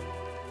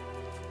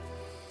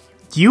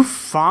 Do you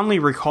fondly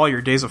recall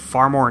your days of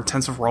far more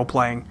intensive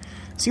role-playing?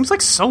 Seems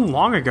like so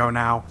long ago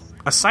now.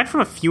 Aside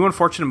from a few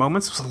unfortunate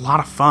moments, it was a lot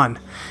of fun.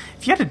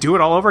 If you had to do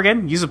it all over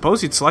again, you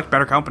suppose you'd select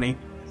better company.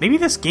 Maybe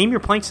this game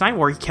you're playing tonight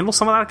will rekindle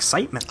some of that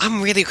excitement.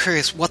 I'm really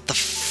curious what the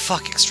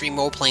fuck extreme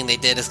role-playing they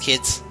did as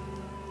kids.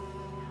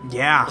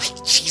 Yeah.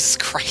 Like, Jesus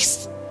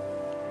Christ.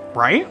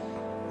 Right?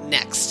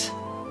 Next.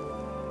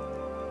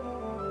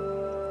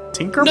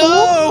 Tinkerbell?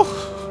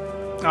 No!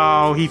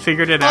 Oh, he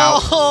figured it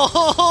out.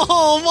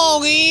 Oh,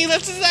 Molly,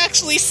 this is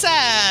actually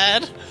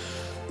sad.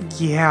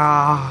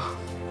 Yeah.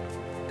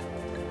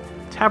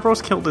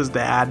 Tavros killed his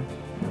dad.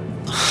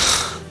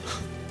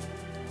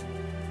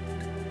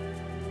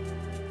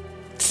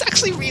 It's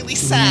actually really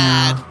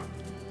sad.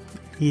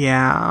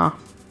 Yeah.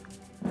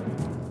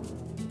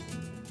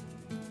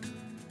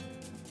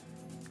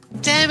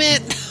 Damn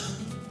it.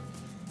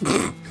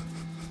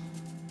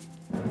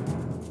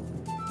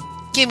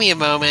 Give me a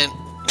moment.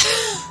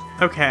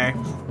 Okay.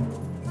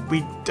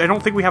 I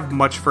don't think we have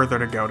much further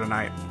to go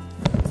tonight.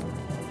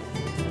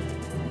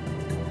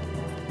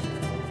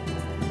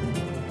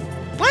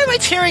 Why am I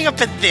tearing up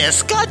at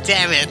this? God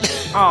damn it.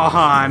 Oh,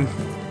 hon.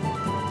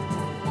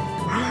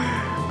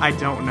 I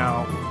don't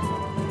know.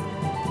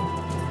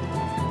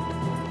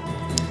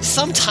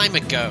 Some time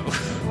ago.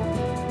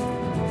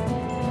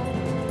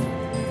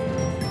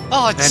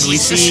 Oh, Then we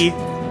Jesus. see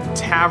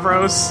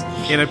Tavros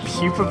in a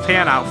pupa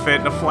pan outfit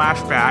in a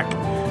flashback,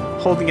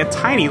 holding a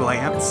tiny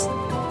lance.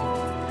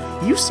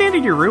 You stand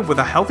in your room with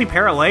a healthy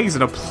pair of legs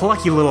and a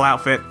plucky little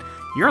outfit.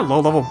 You're a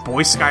low-level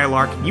boy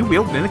Skylark, and you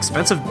wield an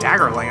inexpensive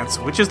dagger lance,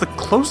 which is the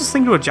closest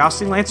thing to a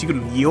jousting lance you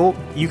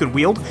can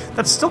wield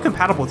that's still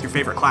compatible with your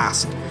favorite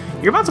class.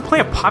 You're about to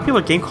play a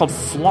popular game called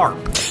Flarp,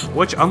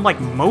 which,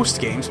 unlike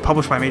most games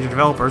published by major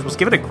developers, was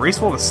given a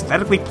graceful and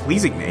aesthetically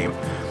pleasing name.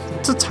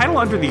 It's a title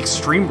under the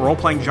extreme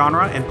role-playing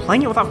genre, and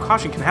playing it without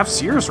caution can have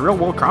serious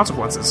real-world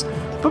consequences,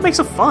 but makes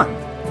it fun.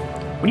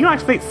 When you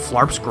activate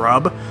Flarp's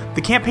Grub,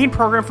 the campaign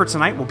program for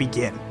tonight will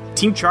begin.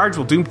 Team Charge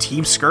will doom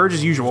Team Scourge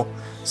as usual.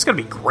 It's gonna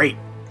be great.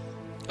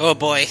 Oh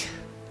boy.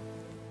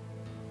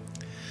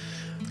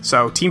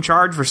 So, Team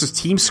Charge versus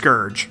Team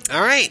Scourge.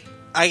 Alright.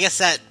 I guess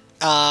that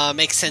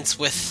makes sense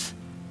with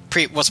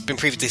what's been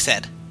previously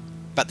said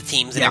about the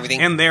teams and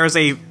everything. And there's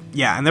a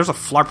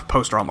Flarp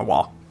poster on the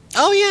wall.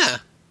 Oh yeah.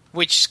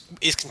 Which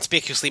is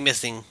conspicuously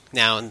missing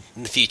now in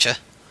the future.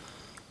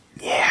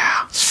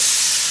 Yeah.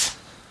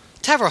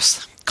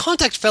 Tavros,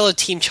 contact fellow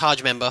Team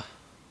Charge member.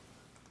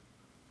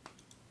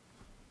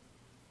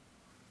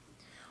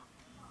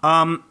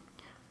 Oh.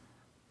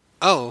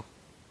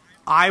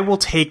 I will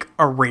take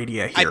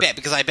Aradia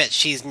here. I bet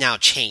she's now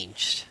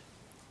changed.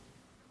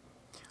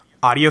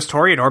 Adios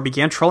Toreador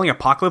began trolling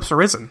Apocalypse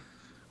Arisen.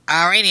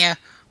 Radio,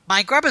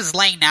 my grub is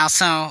late now,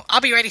 so I'll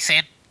be ready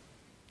soon.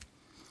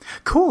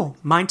 Cool,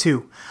 mine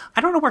too.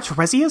 I don't know where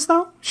Terezi is,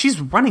 though.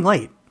 She's running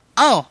late.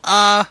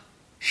 Oh,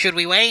 should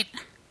we wait?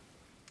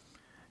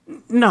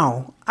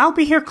 No, I'll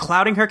be here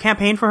clouding her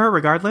campaign for her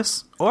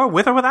regardless. Or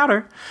with or without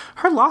her.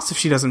 Her loss if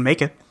she doesn't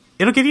make it.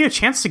 It'll give you a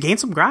chance to gain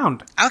some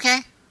ground. Okay.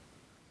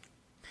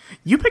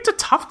 You picked a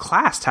tough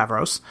class,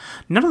 Tavros.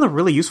 None of the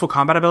really useful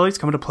combat abilities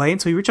come into play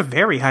until you reach a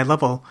very high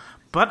level.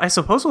 But I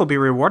suppose it will be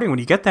rewarding when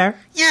you get there.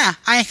 Yeah,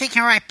 I think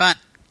you're right, but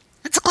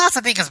it's a class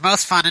I think is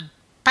most fun, and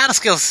battle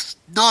skill's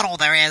not all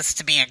there is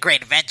to being a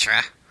great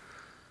adventurer.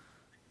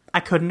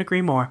 I couldn't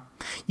agree more.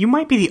 You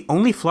might be the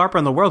only Flarper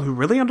in the world who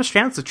really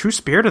understands the true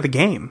spirit of the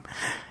game.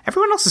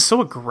 Everyone else is so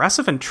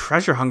aggressive and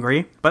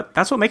treasure-hungry, but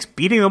that's what makes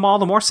beating them all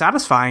the more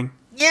satisfying.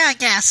 Yeah, I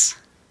guess.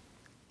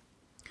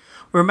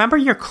 Remember,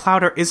 your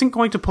Clouder isn't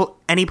going to pull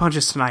any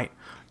punches tonight.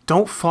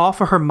 Don't fall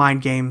for her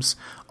mind games.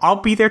 I'll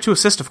be there to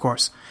assist, of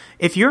course.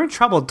 If you're in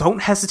trouble,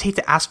 don't hesitate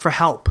to ask for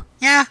help.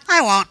 Yeah,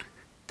 I won't.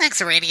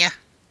 Thanks, Aradia.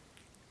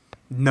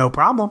 No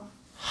problem.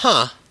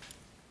 Huh.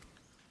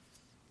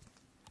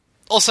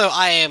 Also,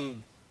 I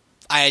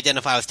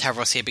identify with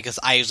Tavros here because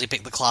I usually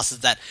pick the classes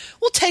that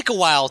will take a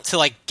while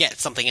to, get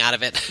something out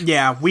of it.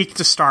 Yeah, weak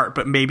to start,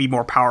 but maybe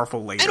more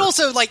powerful later. And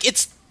also,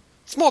 it's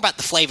more about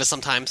the flavor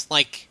sometimes.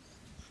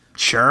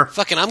 Sure.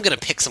 Fucking, I'm gonna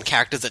pick some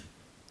characters that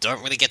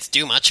don't really get to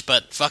do much,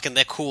 but fucking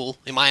they're cool,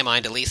 in my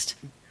mind at least.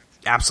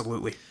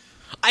 Absolutely.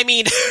 I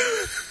mean,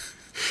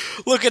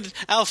 look at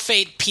our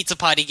Fate Pizza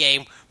Party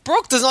game.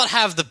 Brooke does not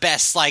have the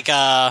best,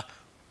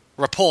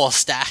 rapport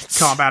stats.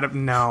 Combat,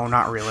 no,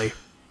 not really.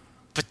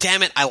 But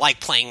damn it, I like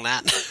playing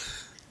that.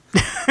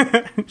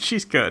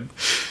 She's good.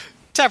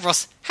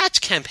 Tavros, Hatch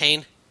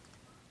campaign.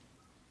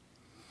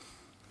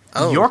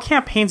 Oh. Your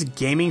campaign's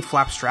gaming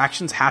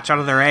flapstractions hatch out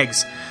of their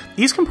eggs.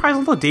 These comprise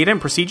all the data and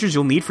procedures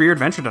you'll need for your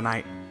adventure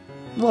tonight.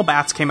 Little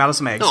bats came out of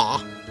some eggs.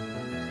 Aw.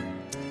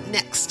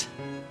 Next.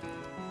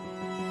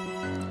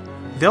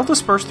 They'll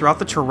disperse throughout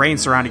the terrain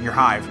surrounding your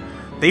hive.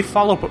 They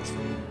follow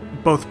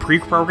both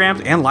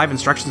pre-programmed and live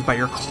instructions by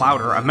your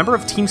Clouder, a member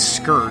of Team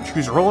Scourge,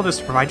 whose role it is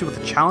to provide you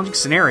with a challenging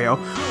scenario,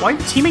 while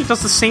your teammate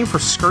does the same for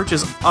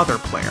Scourge's other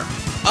player.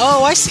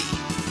 Oh, I see.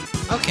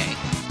 Okay.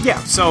 Yeah,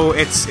 so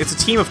it's a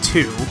team of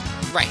two.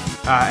 Right.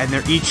 And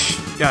they're each,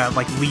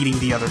 leading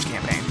the other's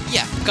campaign.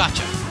 Yeah,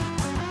 gotcha.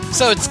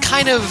 So it's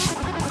kind of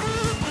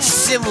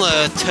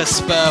similar to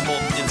Spurb, or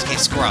in this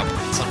case Scrub,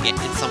 in some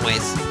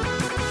ways.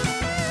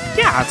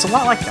 Yeah, it's a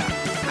lot like that.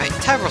 Alright,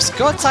 Tavros,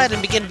 go outside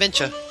and begin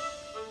venture.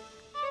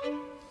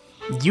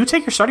 You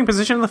take your starting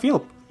position in the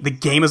field. The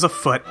game is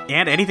afoot,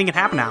 and anything can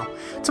happen now.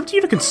 It's up to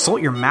you to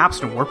consult your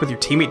maps and work with your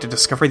teammate to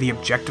discover the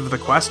objective of the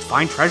quest,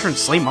 find treasure, and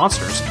slay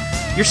monsters.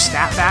 Your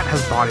stat bat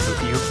has bonded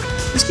with you.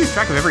 This keeps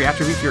track of every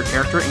attribute for your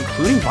character,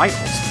 including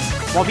vitals.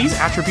 While these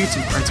attributes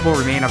in principle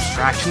remain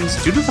abstractions,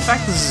 due to the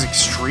fact this is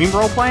extreme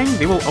role-playing,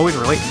 they will always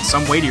relate in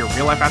some way to your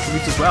real-life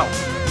attributes as well.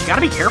 You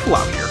gotta be careful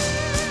out here.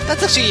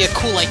 That's actually a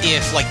cool idea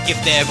if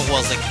there ever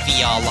was,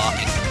 VR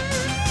LARPing.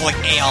 Or,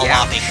 AR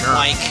LARPing. Sure.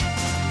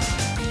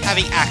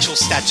 Having actual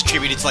stats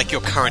attributed to,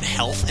 your current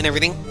health and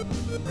everything.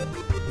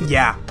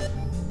 Yeah.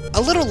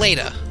 A little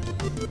later.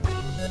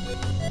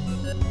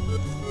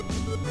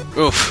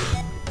 Oof.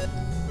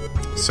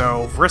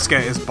 So, Vriska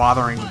is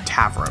bothering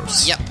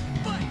Tavros. Yep.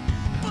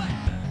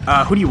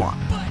 Who do you want?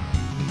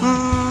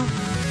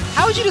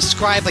 How would you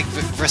describe,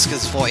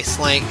 Vriska's voice?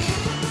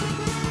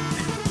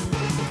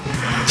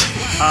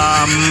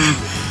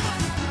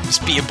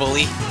 Just be a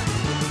bully.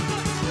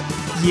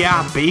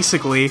 Yeah,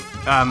 basically.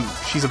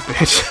 She's a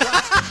bitch.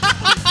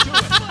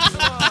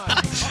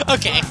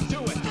 Okay.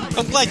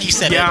 I'm glad you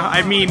said Yeah,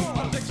 I mean,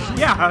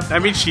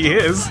 she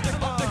is. it.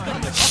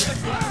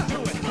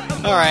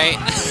 Alright.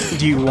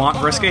 Do you want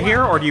Vriska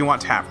here, or do you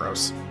want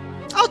Tavros?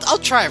 I'll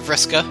try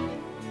Vriska.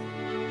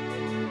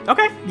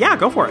 Okay, yeah,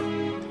 go for it.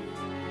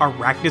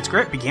 Arachnid's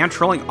Grit began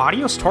trolling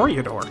Audios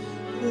Toreador.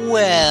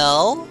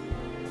 Well...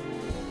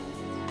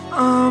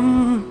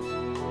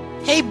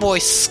 Hey, boy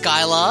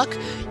Skylark.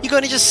 You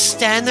gonna just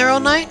stand there all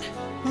night?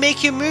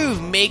 Make your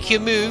move, make your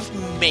move,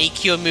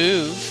 make your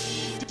move.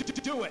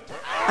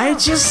 I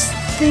just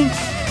think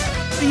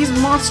these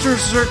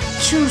monsters are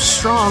too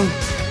strong.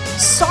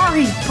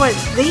 Sorry, but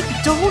they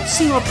don't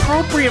seem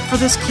appropriate for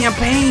this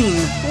campaign.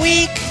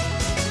 Weak.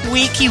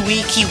 Weaky,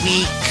 weaky,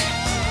 weak.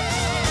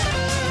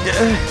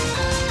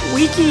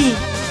 Wiki,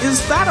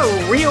 is that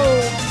a real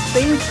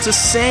thing to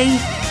say?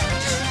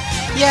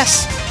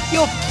 Yes,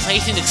 your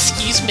blatant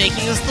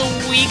excuse-making is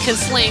the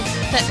weakest link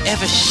that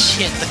ever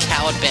shit the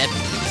coward bed.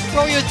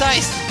 Roll your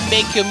dice,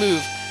 make your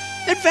move.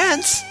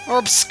 Advance or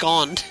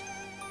abscond.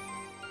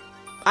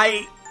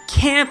 I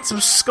can't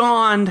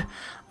abscond.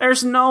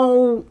 There's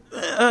no,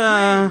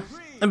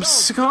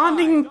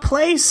 absconding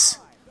place.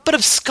 But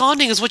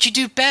absconding is what you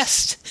do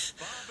best.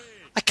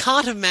 I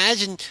can't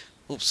imagine...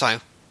 Oops, sorry.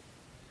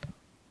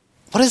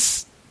 What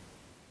is...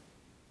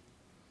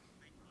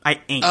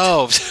 I ain't.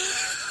 Oh.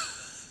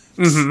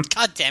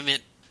 God damn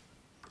it.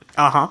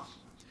 Uh-huh.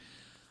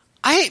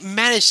 I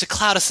managed to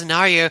cloud a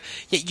scenario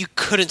yet you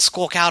couldn't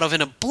squawk out of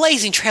in a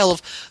blazing trail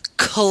of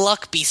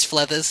cluck beast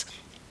feathers.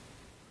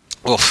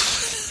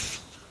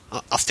 Oof.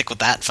 I'll stick with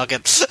that, fuck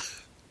it.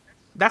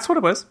 That's what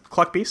it was.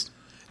 Cluck Beast.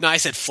 No, I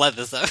said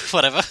feathers though,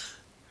 whatever.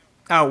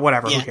 Oh,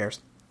 whatever, Yeah. who cares?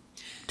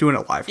 Doing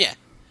it live. Yeah.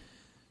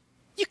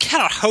 You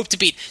cannot hope to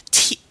beat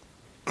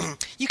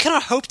You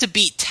cannot hope to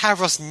beat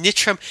Tavros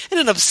Nitram in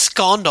an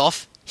abscond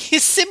off.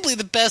 He's simply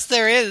the best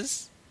there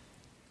is.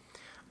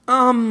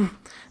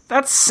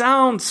 That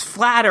sounds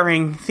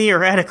flattering,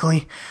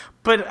 theoretically,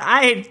 but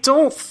I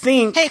don't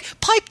think... Hey,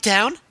 pipe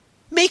down.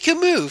 Make your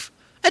move.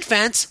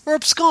 Advance or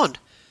abscond.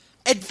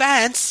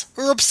 Advance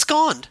or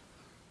abscond.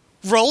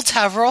 Roll,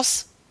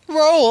 Tavros.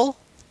 Roll.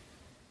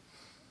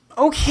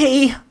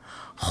 Okay,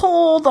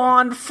 hold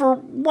on for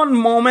one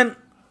moment.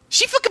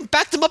 She fucking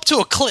backed him up to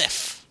a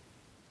cliff.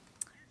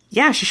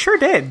 Yeah, she sure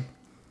did.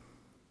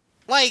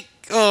 Like,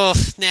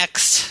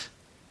 next.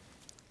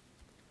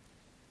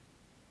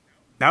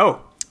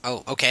 No.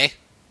 Oh, okay.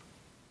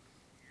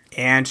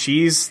 And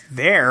she's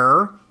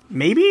there,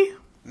 maybe?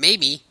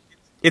 Maybe.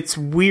 It's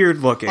weird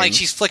looking. Like,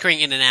 she's flickering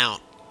in and out.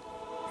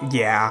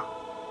 Yeah.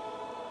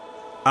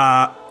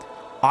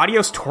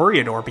 Audios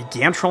Toreador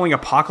began trolling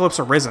Apocalypse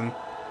Arisen.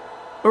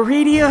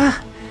 Iridia,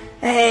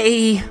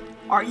 hey,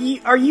 are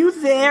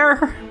you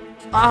there?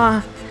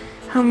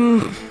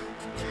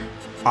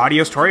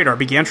 Audios Toreador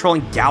began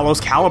trolling Gallows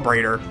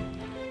Calibrator.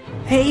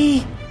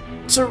 Hey,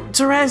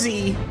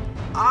 Terezi,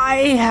 I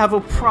have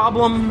a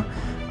problem.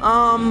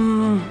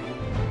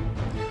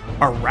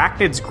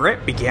 Arachnid's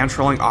Grit began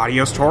trolling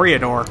Audios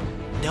Toreador.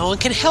 No one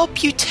can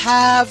help you,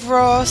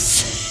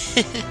 Tavros.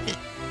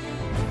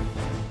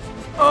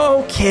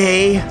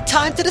 Okay,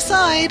 Time to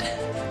decide.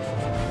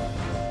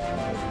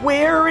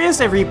 where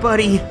is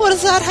everybody? What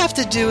does that have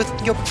to do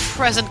with your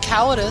present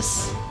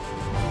cowardice?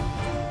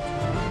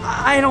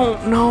 I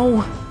don't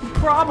know.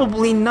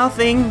 Probably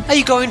nothing. Are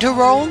you going to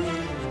roll?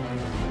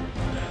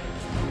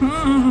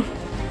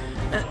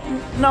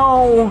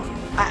 No,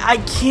 I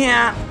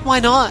can't. Why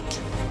not?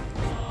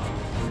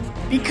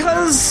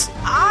 Because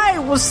I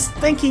was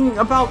thinking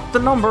about the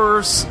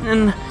numbers,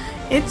 and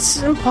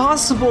it's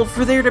impossible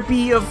for there to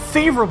be a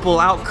favorable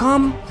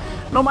outcome,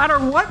 no matter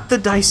what the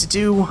dice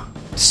do.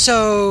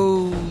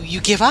 So,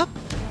 you give up?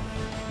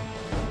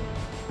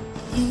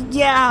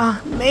 Yeah,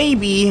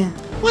 maybe.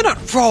 Why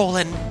not roll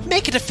and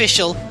make it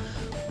official?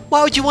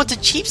 Why would you want to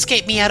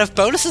cheapskate me out of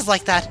bonuses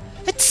like that?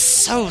 It's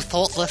so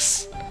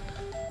thoughtless.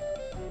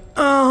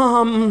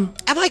 Am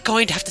I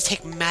going to have to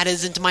take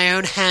matters into my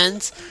own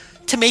hands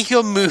to make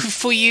your move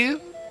for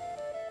you?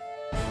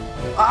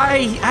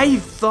 I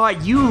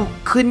thought you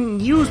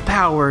couldn't use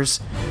powers.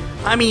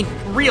 I mean,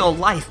 real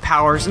life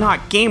powers,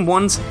 not game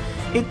ones.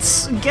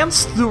 It's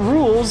against the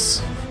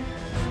rules.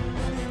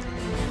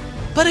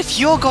 But if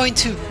you're going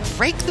to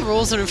break the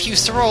rules and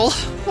refuse to roll,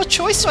 what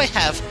choice do I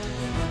have?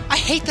 I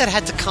hate that I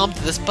had to come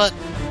to this, but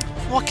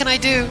what can I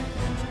do?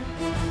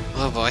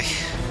 Oh boy.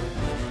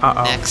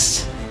 Uh-oh.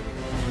 Next.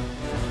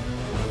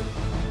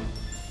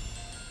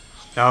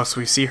 Oh,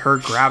 so we see her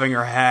grabbing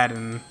her head,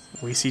 and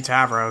we see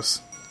Tavros.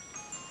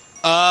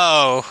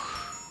 Oh.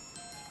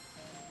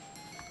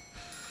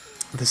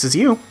 This is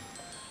you.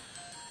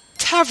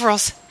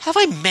 Tavros, have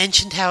I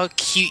mentioned how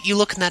cute you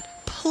look in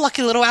that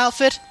plucky little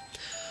outfit?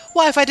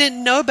 Why, if I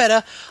didn't know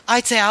better,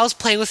 I'd say I was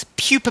playing with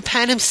Pupa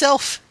Pan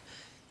himself.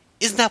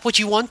 Isn't that what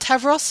you want,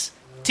 Tavros?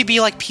 To be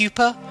like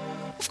Pupa?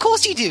 Of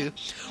course you do.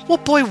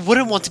 What boy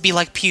wouldn't want to be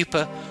like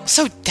Pupa?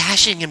 So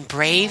dashing and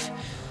brave.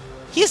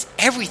 He is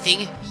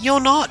everything you're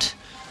not.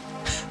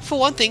 For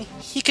one thing,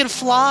 he can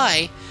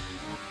fly.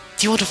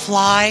 Do you want to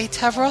fly,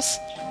 Tavros?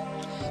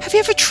 Have you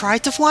ever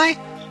tried to fly?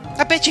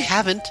 I bet you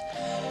haven't.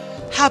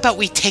 How about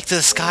we take to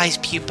the skies,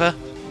 Pupa?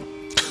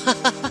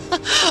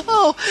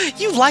 Oh,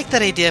 you like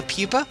that idea,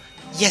 Pupa?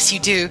 Yes, you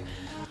do.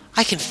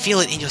 I can feel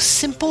it in your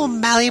simple,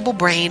 malleable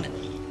brain.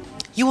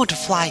 You want to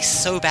fly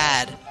so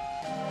bad.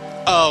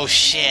 Oh,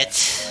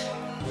 shit.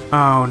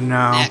 Oh,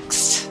 no.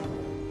 Next.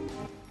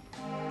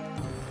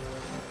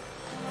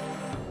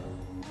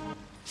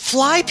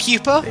 Fly,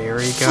 Pupa. There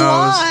he goes.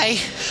 Fly.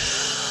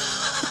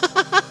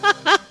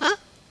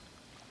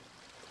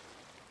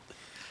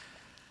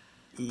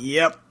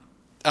 Yep.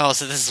 Oh,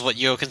 so this is what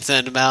you're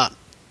concerned about?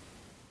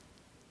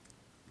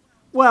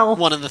 Well,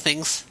 One of the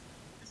things.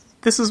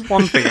 this is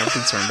one thing I'm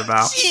concerned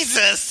about.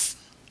 Jesus!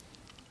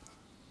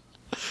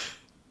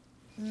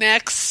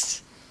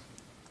 Next.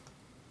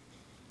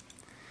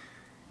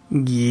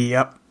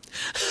 Yep.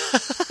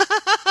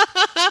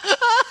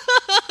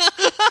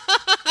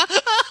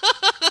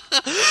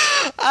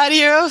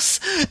 Adios,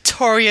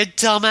 Toria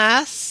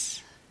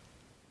dumbass.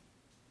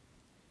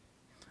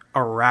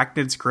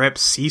 Arachnid's grip,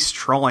 cease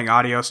trolling,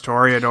 adios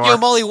Toreador. Yo,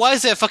 Molly, why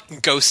is there a fucking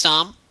ghost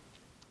arm?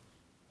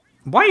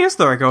 Why is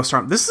there a ghost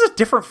arm? This is a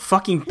different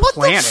fucking What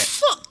planet. the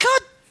fuck?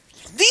 God,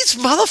 these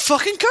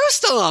motherfucking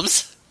ghost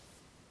arms.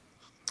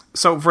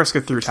 So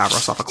Vriska threw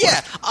Tavros off a cliff.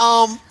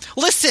 Yeah,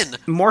 listen.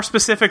 More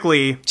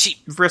specifically, She-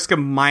 Vriska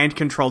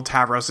mind-controlled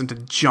Tavros into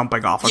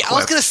jumping off a Yeah, cliff. I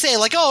was gonna say,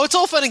 like, oh, it's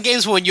all fun and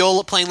games when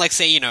you're playing, like,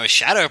 say, you know,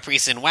 Shadow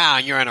Priest and WoW,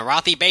 and you're in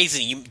Arathi base,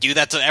 and you do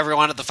that to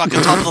everyone at the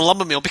fucking top of the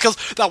lumber mill, because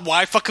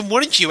why fucking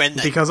wouldn't you? And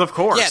Because of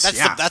course,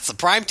 yeah, that's the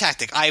prime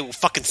tactic. I will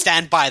fucking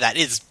stand by that.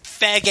 It's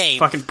fair game.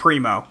 fucking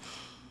primo.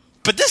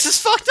 But this is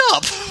fucked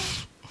up.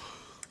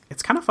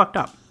 It's kind of fucked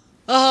up.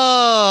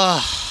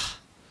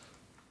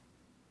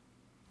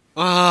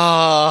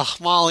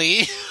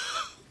 Molly.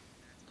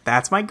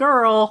 That's my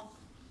girl.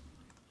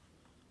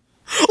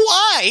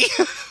 Why?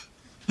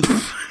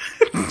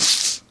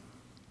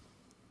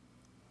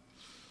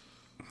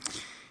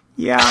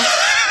 Yeah.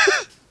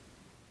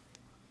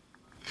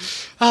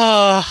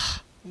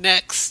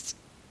 Next.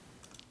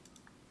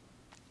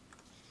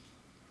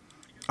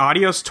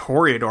 Adios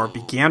Toreador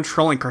began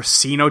trolling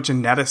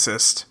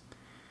Carcinogeneticist.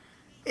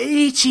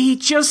 He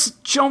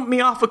just jumped me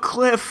off a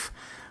cliff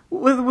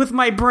with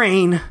my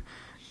brain.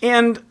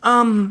 And,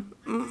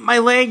 my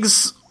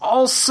legs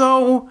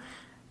also.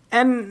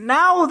 And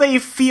now they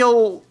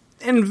feel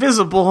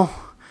invisible.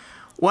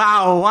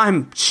 Wow,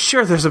 I'm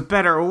sure there's a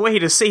better way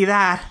to say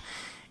that.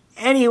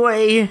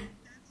 Anyway,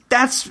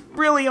 that's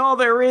really all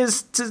there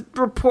is to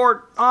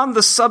report on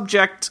the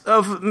subject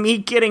of me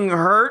getting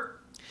hurt.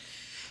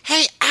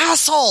 Hey,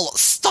 asshole!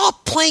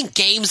 Stop playing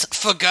games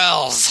for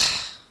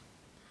girls!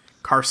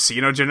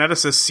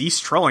 Carcinogeneticist cease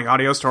trolling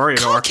Adios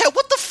Toreador. Carcat,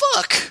 what the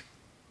fuck?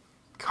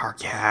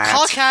 Carcat.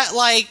 Carcat,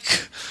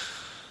 like...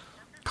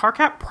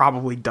 Carcat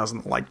probably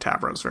doesn't like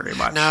Tavros very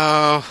much.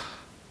 No.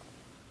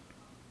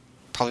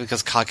 Probably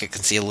because Carcat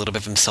can see a little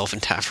bit of himself in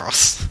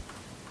Tavros.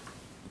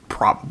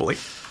 Probably.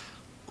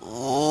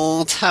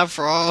 Oh,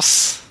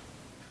 Tavros.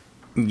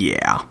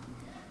 Yeah.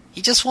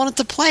 He just wanted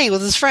to play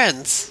with his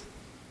friends.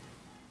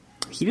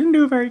 He didn't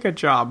do a very good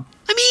job.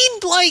 I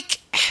mean, like...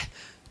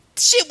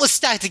 Shit was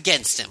stacked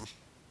against him.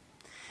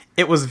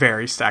 It was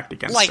very stacked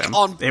against Like, him.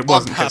 on It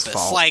wasn't purpose. his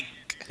fault. Like...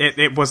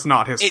 It was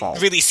not his It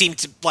fault. really seemed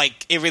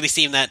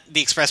that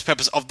the express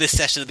purpose of this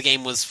session of the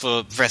game was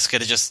for Vriska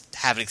to just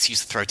have an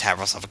excuse to throw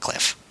Tavros off a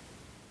cliff.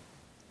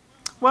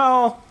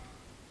 Well,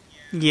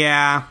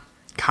 yeah,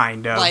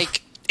 kind of.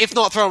 Like, if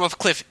not throw him off a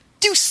cliff,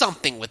 do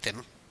something with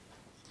him.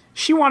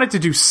 She wanted to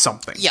do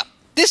something. Yep.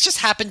 This just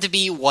happened to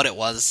be what it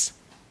was.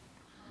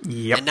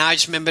 Yep. And now I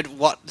just remembered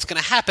what's going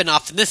to happen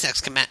after this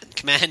next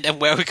command and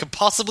where we could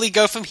possibly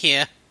go from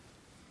here.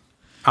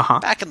 Uh-huh.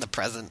 Back in the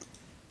present.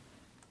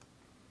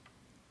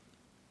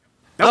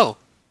 Nope.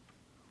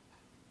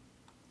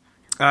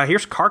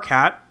 Here's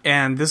Carcat,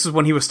 and this is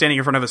when he was standing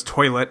in front of his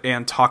toilet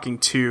and talking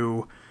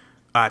to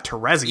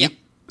Terezi. Yep.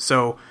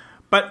 So,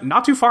 but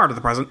not too far into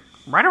the present.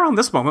 Right around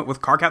this moment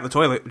with Carcat in the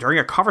toilet, during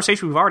a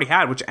conversation we've already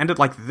had, which ended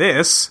like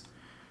this,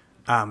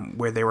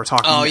 where they were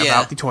talking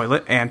about the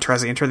toilet, and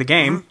Terezi entered the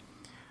game.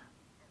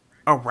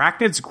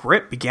 Arachnid's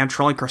grip began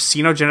trolling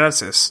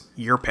Carcinogenesis.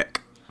 Your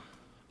pick.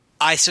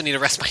 I still need to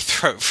rest my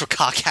throat for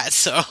Carcat,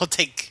 so I'll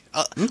take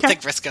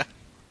Vriska.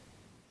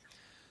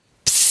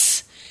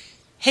 Psst.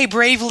 Hey,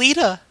 brave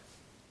leader.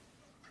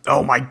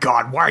 Oh my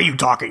god, why are you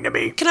talking to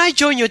me? Can I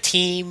join your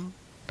team?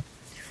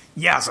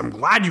 Yes, I'm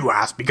glad you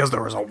asked, because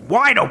there was a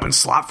wide open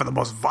slot for the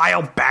most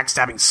vile,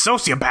 backstabbing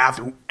sociopath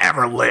who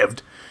ever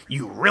lived.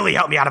 You really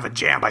helped me out of a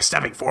jam by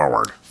stepping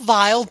forward.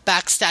 Vile,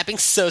 backstabbing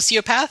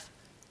sociopath?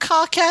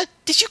 Carcat,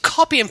 did you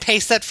copy and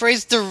paste that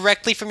phrase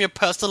directly from your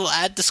personal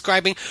ad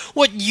describing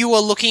what you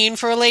are looking in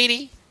for a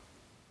lady?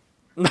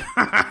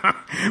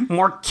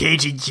 More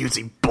cagey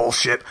cutesy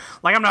bullshit.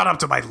 Like I'm not up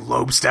to my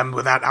lobe stem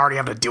without already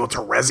having to deal with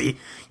Terezi.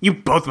 You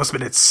both must have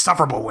been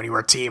insufferable when you were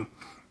a team.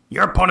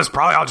 Your opponents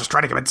probably all just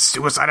trying to commit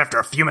suicide after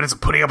a few minutes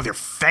of putting up with your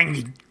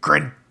fangy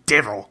grin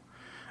Stivel.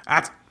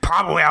 That's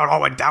probably how it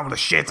all went down with the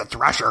shit at the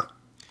Thresher.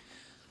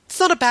 It's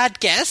not a bad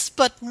guess,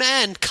 but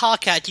man,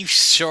 Carcat, you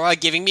sure are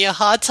giving me a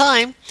hard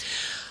time.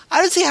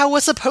 I don't see how we're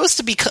supposed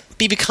to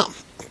become.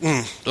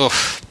 I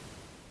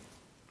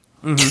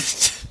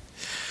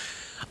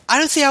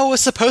don't see how we're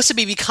supposed to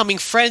be becoming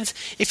friends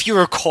if you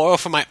recoil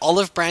from my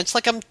olive branch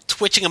like I'm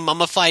twitching a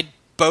mummified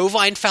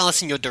bovine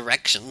phallus in your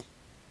direction.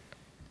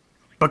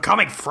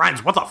 Becoming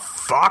friends? What the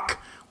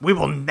fuck? We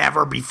will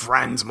never be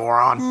friends,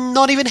 moron.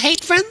 Not even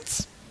hate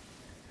friends?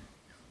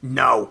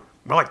 No.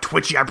 We're like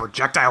twitchy-eyed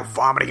projectile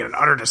vomiting in an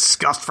utter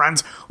disgust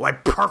friends while I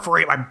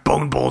perforate my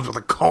bone bones with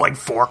a culling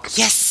fork.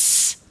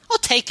 Yes! I'll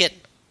take it.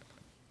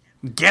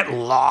 Get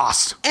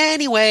lost.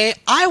 Anyway,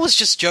 I was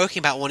just joking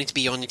about wanting to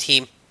be on your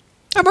team.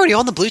 I'm already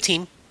on the blue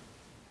team.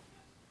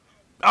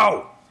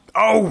 Oh,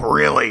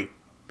 really?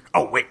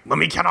 Oh, wait, let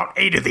me count out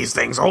 8 of these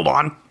things. Hold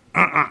on.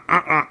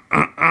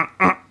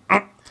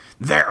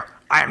 There.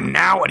 I am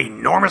now an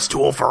enormous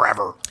tool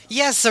forever.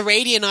 Yes,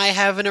 Zaradi and I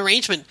have an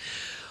arrangement.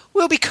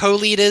 We'll be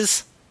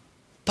co-leaders.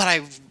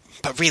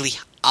 But really,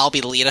 I'll be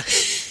the leader.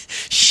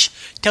 Shh,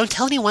 don't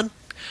tell anyone.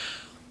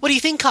 What do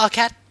you think,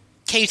 Carcat?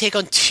 Can you take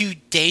on 2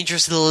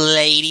 dangerous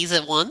ladies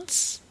at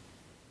once?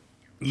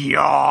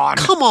 Yawn.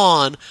 Come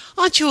on,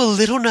 aren't you a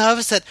little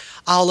nervous that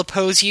I'll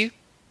oppose you?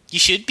 You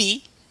should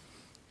be.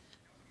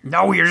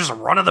 No, you're just a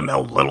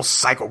run-of-the-mill little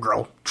psycho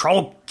girl.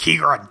 Troll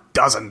Keeger a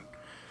dozen.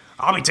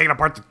 I'll be taking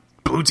apart the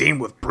blue team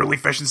with brutal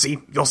efficiency.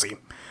 You'll see.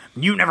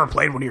 You never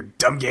played one of your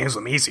dumb games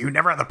with me, so you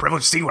never had the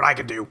privilege to see what I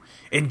can do.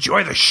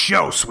 Enjoy the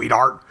show,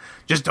 sweetheart.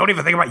 Just don't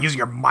even think about using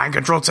your mind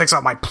control tricks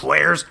on my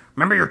players.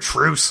 Remember your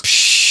truce.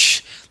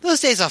 Shh, those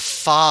days are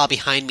far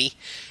behind me.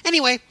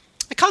 Anyway,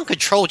 I can't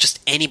control just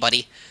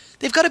anybody.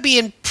 They've got to be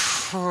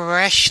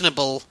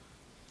impressionable.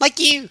 Like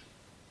you.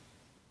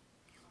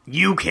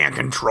 You can't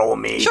control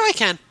me. Sure I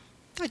can.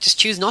 I just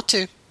choose not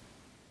to.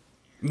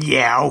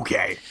 Yeah,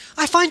 okay.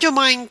 I find your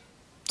mind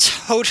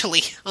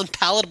totally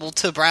unpalatable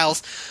to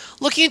browse.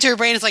 Looking into your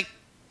brain is like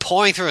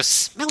pouring through a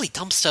smelly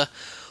dumpster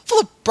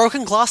full of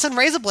broken glass and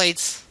razor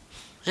blades.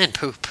 And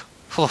poop.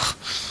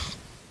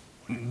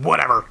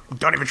 Whatever.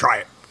 Don't even try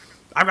it.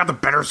 I've got the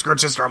better skirt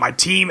sister on my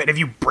team, and if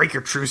you break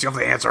your truce, you'll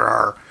have to answer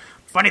her.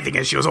 Funny thing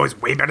is, she was always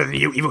way better than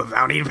you, even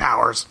without any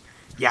powers.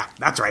 Yeah,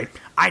 that's right.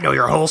 I know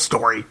your whole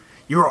story.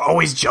 You were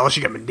always jealous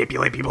you could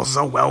manipulate people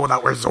so well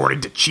without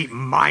resorting to cheap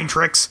mind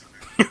tricks.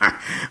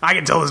 I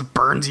can tell this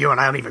burns you,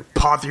 and I don't even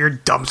paw through your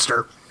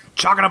dumpster.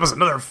 Chalk it up as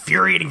another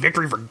infuriating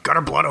victory for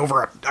gutter blood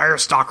over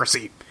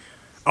aristocracy.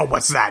 Oh,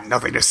 what's that?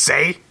 Nothing to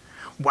say?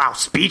 Wow,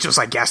 speechless,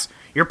 I guess.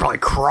 You're probably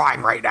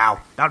crying right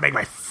now. That would make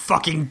my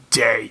fucking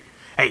day.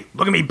 Hey,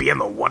 look at me being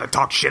the one to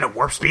talk shit at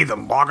warp speed,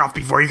 then log off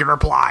before you can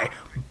reply.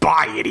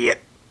 Bye,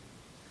 idiot.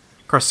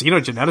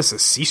 Carcinogeneticist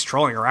ceased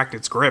trolling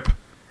Arachnid's grip.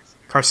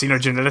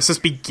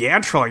 Carcinogeneticist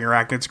began trolling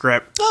Arachnid's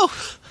grip. Oh,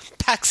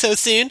 back so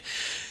soon?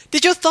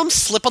 Did your thumb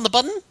slip on the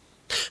button?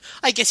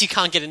 I guess you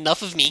can't get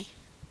enough of me.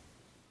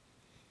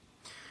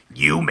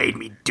 You made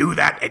me do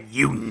that, and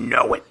you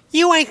know it.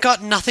 You ain't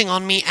got nothing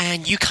on me,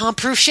 and you can't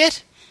prove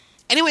shit.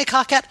 Anyway,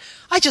 Carcat,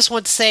 I just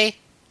want to say...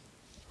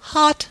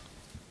 hot.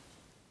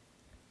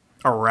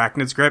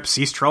 Arachnid's grip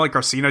ceased trolling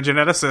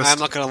Carcinogeneticist. I'm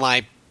not gonna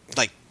lie,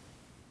 like,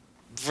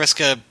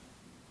 Vriska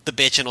the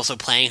bitch and also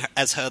playing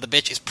as her the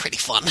bitch is pretty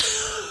fun.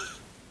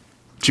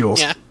 Jules.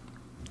 Yeah.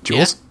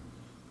 Jules? Yeah.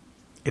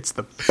 It's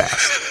the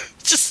best.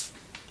 Just...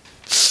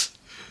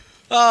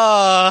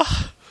 I'm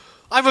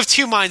of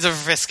 2 minds of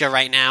Vriska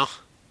right now.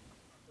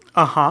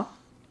 Uh-huh.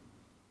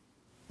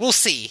 We'll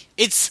see.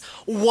 It's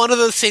one of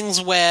those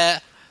things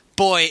where,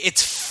 boy,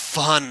 it's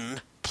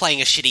fun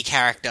playing a shitty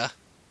character.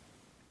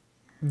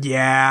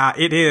 Yeah,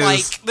 it is.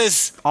 Like,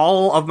 there's...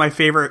 all of my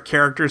favorite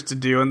characters to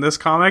do in this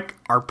comic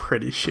are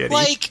pretty shitty.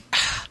 Like...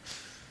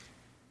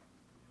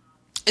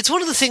 it's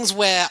one of the things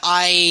where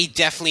I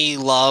definitely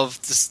love,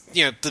 this,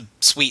 the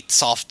sweet,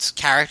 soft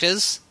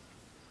characters.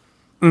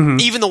 Mm-hmm.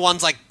 Even the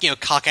ones like,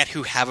 Carcat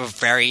who have a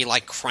very,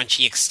 like,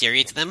 crunchy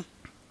exterior to them.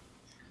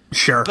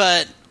 Sure.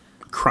 But...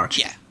 crunchy.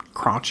 Yeah.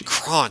 Crunchy.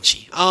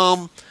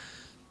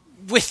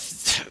 With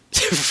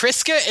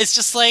Vriska, it's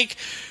just like,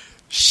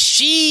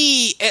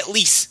 she at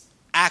least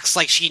acts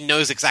like she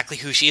knows exactly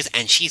who she is,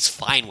 and she's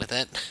fine with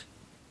it.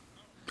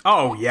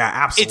 Oh, yeah,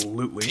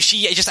 absolutely.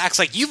 She just acts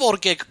like, you've all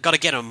got to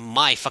get on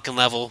my fucking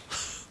level.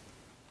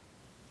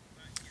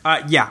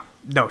 Yeah.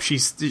 No, she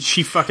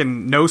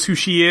fucking knows who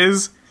she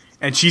is,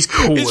 and she's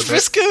cool is with it.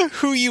 Is Vriska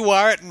who you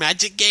are at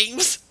Magic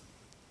games?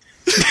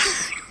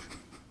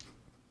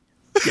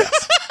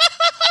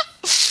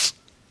 Yes.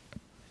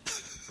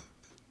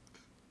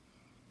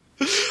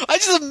 I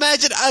just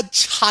imagine a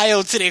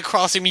child sitting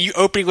across from you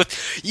opening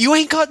with, you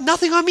ain't got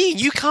nothing on me,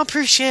 you can't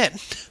prove shit.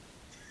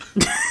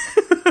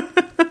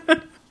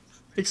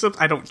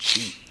 Except I don't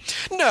cheat.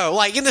 No,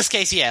 like, in this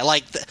case, yeah,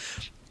 like,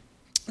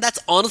 that's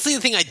honestly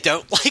the thing I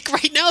don't like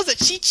right now, is that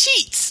she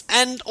cheats.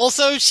 And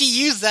also, she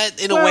used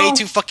that in a way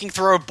to fucking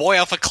throw a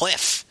boy off a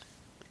cliff.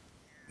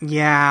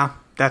 Yeah,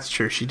 that's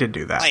true, she did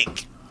do that.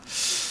 Like,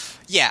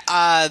 yeah,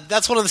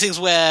 that's one of the things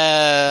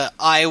where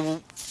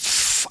I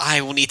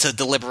I will need to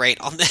deliberate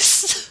on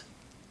this.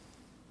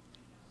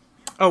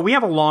 Oh, we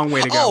have a long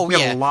way to go. Oh, we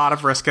have yeah. a lot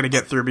of risk to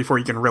get through before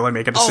you can really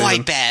make a decision. Oh, I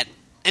bet.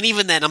 And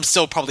even then, I'm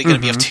still probably going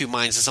to be of two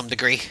minds to some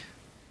degree.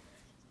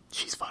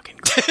 She's fucking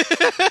great.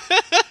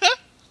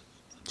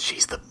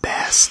 She's the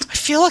best. I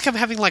feel like I'm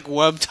having, like,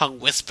 worm tongue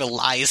whisper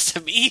lies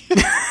to me.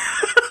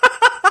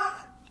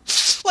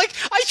 Like,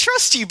 I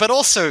trust you, but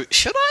also,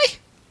 should I?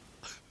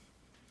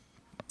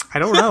 I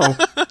don't know.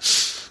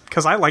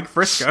 Because I like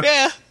Vriska.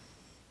 Yeah.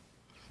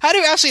 How do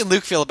Ashley and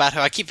Luke feel about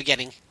her? I keep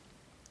forgetting.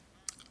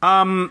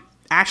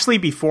 Actually,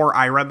 before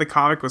I read the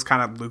comic, was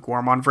kind of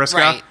lukewarm on Vriska.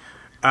 Right.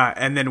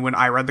 And then when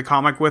I read the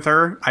comic with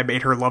her, I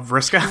made her love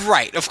Vriska.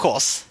 Right, of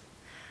course.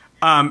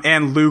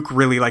 And Luke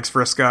really likes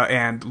Vriska,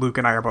 and Luke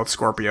and I are both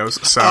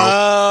Scorpios, so...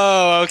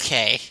 Oh,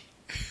 okay.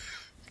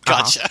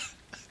 Gotcha.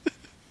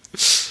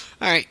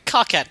 Alright,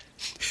 Cockhead.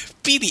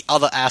 Be the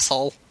other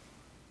asshole.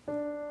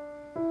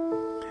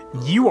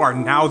 You are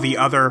now the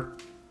other...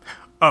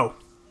 Oh,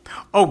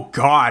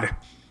 God.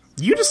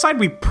 You decide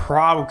we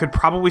could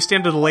probably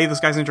stand to delay this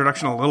guy's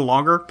introduction a little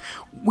longer.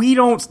 Why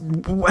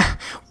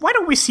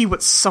don't we see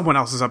what someone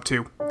else is up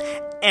to?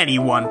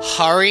 Anyone.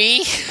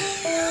 Hurry.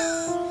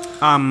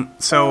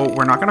 So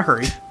we're not gonna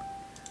hurry.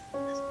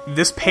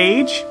 This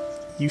page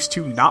used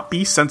to not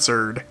be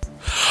censored.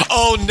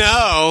 Oh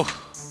no.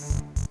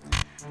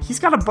 He's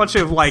got a bunch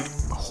of, like,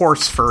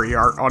 horse furry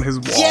art on his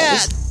walls. Yeah,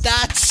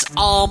 that's,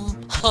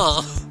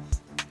 huh.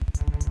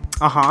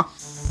 Uh-huh.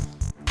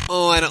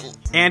 Oh, I don't...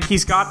 And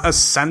he's got a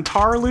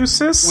Centaur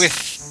Lucis.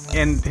 With...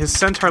 And his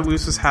Centaur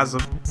Lucis has a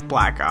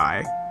black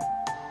eye.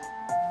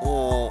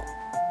 Oh.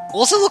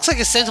 Also looks like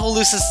a Centaur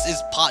Lucis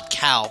is part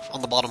cow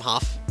on the bottom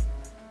half.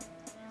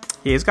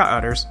 Yeah, he's got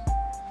udders.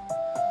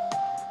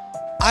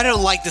 I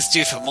don't like this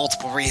dude for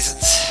multiple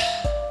reasons.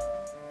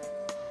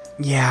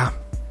 Yeah.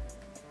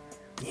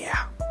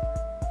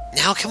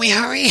 Now can we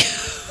hurry?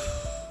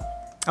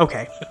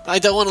 Okay. I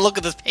don't want to look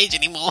at this page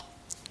anymore.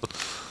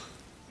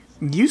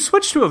 You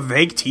switch to a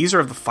vague teaser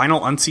of the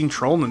final unseen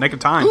troll in the nick of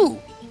time.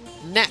 Ooh.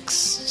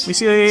 Next. We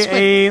see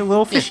a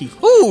little fishy.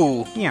 Yeah.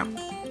 Ooh. Yeah.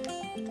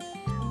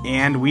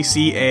 And we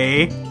see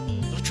a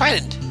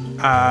Trident.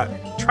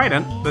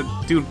 trident, the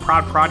dude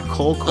prod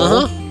Cole.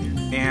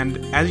 And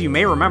as you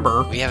may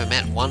remember, We haven't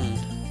met one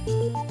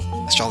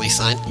astrology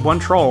sign. one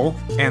troll,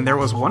 and there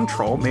was one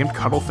troll named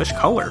Cuttlefish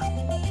Color.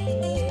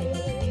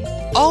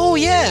 Oh,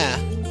 yeah.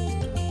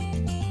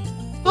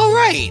 Oh,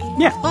 right.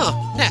 Yeah. Huh.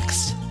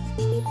 Next.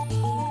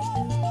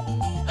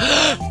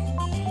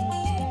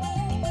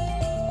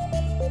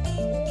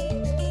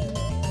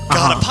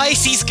 Got a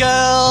Pisces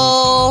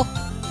girl.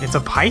 It's a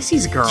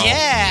Pisces girl.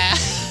 Yeah.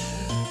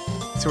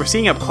 So we're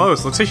seeing up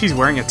close. Looks like she's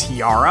wearing a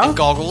tiara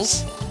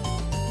Goggles.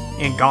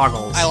 and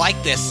goggles. I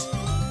like this.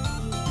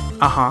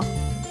 Uh-huh.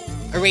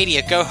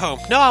 Aradia, go home.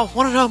 No, I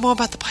want to know more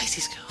about the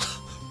Pisces girl.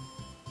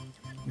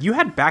 You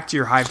head back to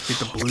your hive to get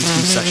the Blue 2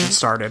 session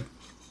started.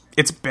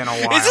 It's been a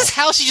while. Is this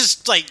how she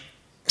just, like,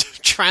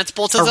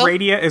 transports us?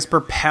 Aradia is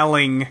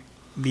propelling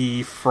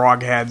the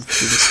frog head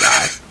through the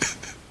sky.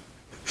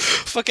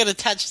 Fucking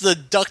attach the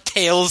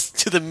DuckTales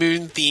to the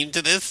moon theme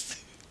to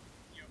this.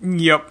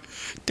 Yep.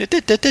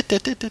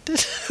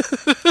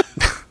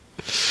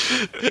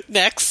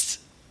 Next.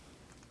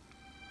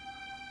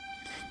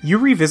 You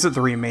revisit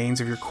the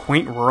remains of your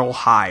quaint rural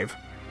hive.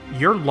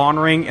 Your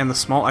laundering and the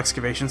small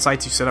excavation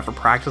sites you set up for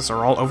practice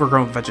are all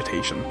overgrown with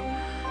vegetation.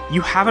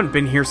 You haven't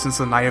been here since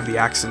the night of the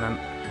accident.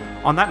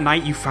 On that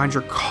night, you found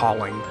your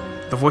calling.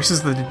 The voices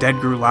of the dead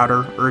grew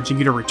louder, urging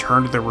you to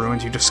return to the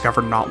ruins you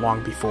discovered not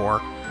long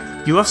before.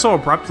 You left so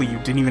abruptly you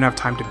didn't even have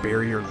time to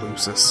bury your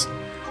Lucis.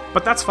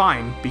 But that's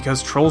fine,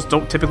 because trolls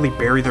don't typically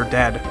bury their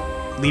dead.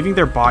 Leaving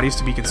their bodies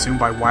to be consumed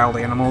by wild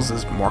animals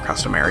is more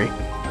customary.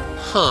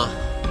 Huh.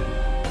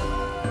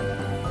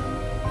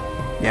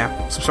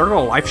 Yeah, some sort of a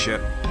life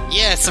shit.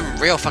 Yeah, it's some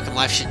real fucking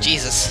life shit,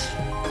 Jesus.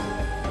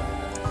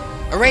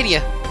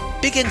 Aradia,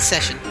 begin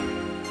session.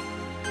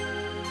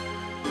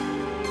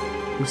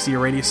 We see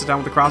Aradia sit down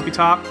with the Crosby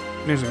top.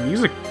 There's a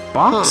music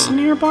box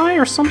nearby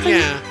or something.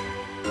 Yeah.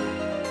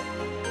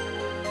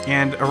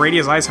 And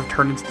Aradia's eyes have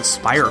turned into the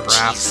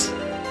spirographs.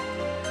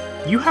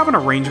 Jeez. You have an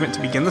arrangement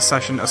to begin the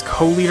session as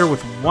co-leader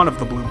with one of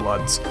the Blue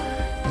Bloods.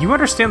 You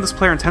understand this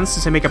player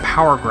intends to make a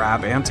power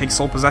grab and take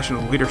sole possession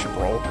of the leadership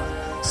role.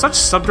 Such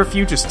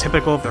subterfuge is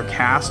typical of their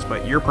cast,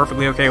 but you're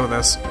perfectly okay with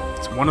this.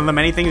 It's one of the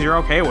many things you're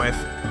okay with.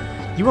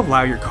 You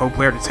allow your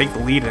co-player to take the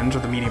lead and enter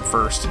the meeting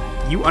first.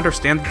 You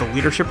understand that the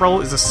leadership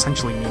role is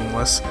essentially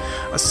meaningless.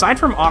 Aside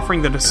from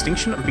offering the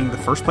distinction of being the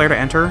first player to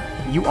enter,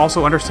 you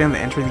also understand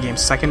that entering the game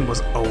second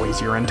was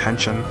always your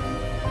intention.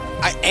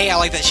 I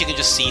like that she can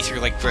just see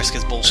through, like,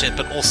 Vriska's bullshit,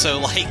 but also,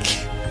 like...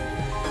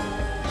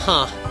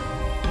 Huh.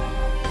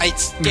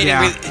 It's getting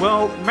really...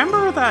 Well,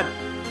 remember that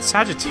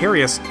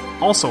Sagittarius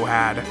also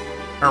had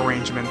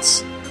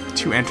arrangements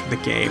to enter the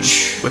game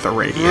with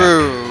Aradia.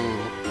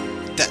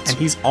 True. That's And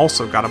he's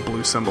also got a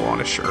blue symbol on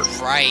his shirt.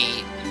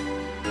 right.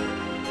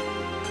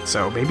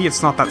 So maybe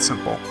it's not that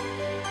simple.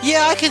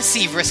 Yeah, I can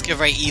see Vriska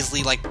very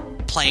easily, like,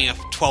 playing a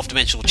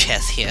 12-dimensional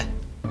chess here.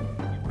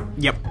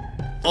 Yep.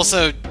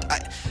 Also,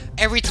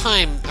 every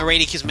time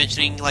Aradia keeps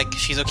mentioning, like,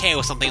 she's okay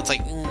with something, it's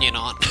like, you're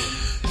not.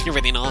 You're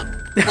really not.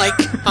 Like,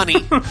 honey.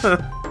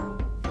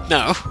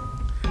 No.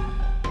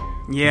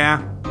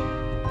 Yeah.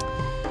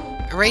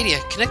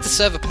 Aradia, connect the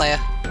server player.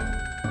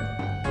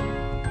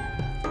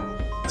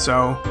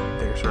 So,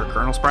 there's her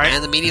Colonel Sprite.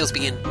 And the meteors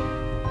begin.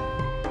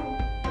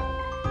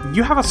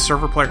 You have a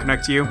server player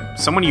connect to you,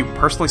 someone you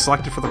personally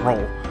selected for the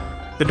role.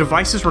 The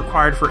devices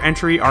required for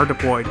entry are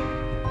deployed.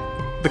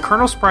 The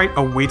Colonel Sprite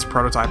awaits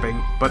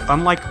prototyping, but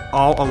unlike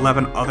all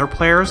 11 other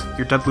players,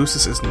 your Dead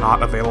Lucis is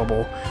not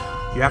available.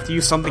 You have to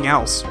use something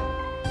else.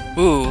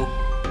 Ooh.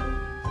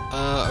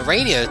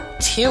 Aradia,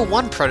 tier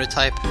 1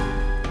 prototype.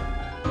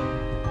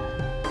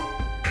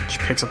 She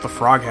picks up the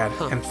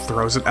Froghead and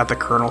throws it at the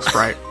Colonel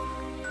Sprite.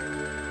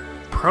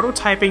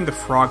 Prototyping the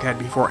Froghead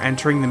before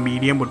entering the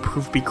medium would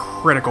prove to be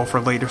critical for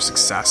later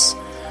success.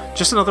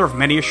 Just another of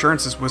many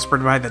assurances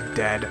whispered by the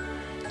dead.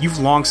 You've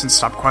long since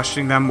stopped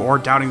questioning them or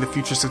doubting the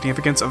future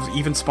significance of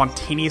even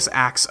spontaneous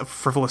acts of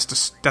frivolous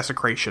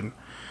desecration.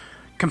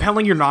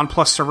 Compelling your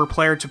non-plus server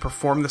player to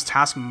perform this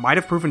task might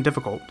have proven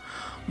difficult.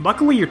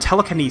 Luckily, your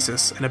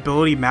telekinesis, an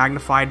ability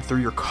magnified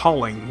through your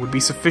calling, would be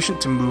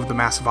sufficient to move the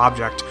massive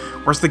object,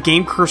 whereas the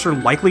game cursor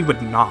likely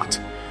would not.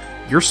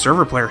 Your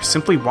server player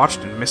simply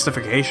watched in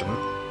mystification.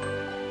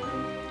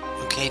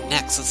 Okay,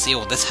 next, let's see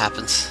what this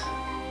happens.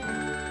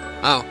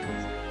 Oh.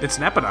 It's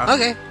Nepeta.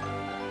 Okay.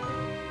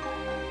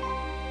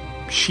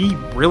 She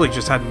really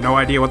just had no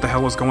idea what the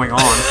hell was going on.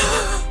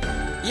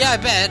 Yeah, I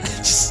bet.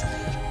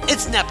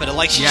 It's Nepeta.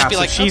 Like, she'd Yeah, just be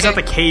so like, she's okay. at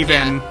the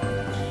cave-in.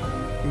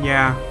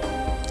 Yeah.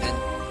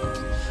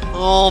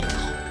 Oh,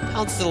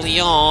 Pounce de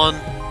Leon.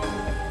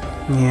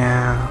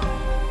 Yeah.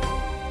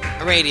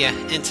 Aradia,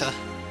 enter.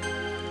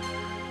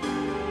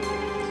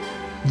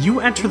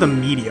 You enter the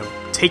medium,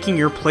 taking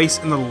your place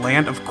in the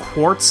land of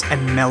quartz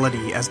and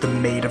melody as the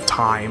Maid of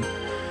Time.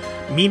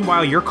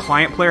 Meanwhile, your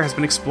client player has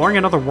been exploring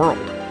another world.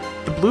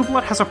 The Blue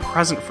Blood has a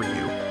present for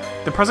you.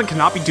 The present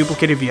cannot be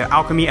duplicated via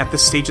alchemy at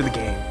this stage of the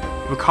game.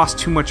 It would cost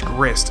too much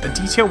grist, a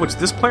detail which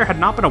this player had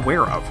not been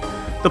aware of.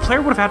 The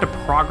player would have had to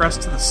progress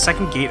to the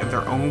second gate of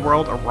their own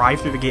world, arrive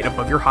through the gate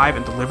above your hive,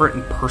 and deliver it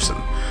in person.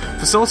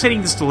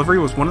 Facilitating this delivery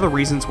was one of the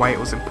reasons why it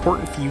was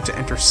important for you to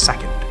enter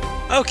second.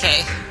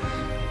 Okay.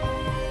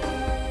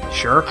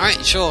 Sure.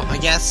 Alright, sure, I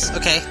guess.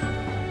 Okay.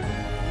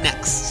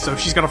 Next. So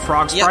she's got a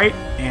frog sprite,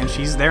 and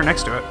she's there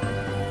next to it.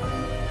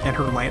 And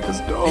her land is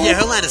dope. Yeah,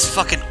 her land is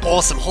fucking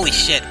awesome. Holy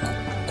shit.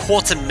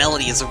 Quartz and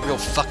Melody is a real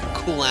fucking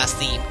cool-ass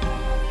theme.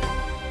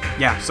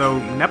 Yeah, so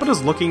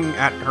Nepeta's looking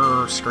at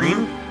her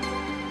screen,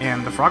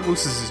 and the Frog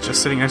Lucis is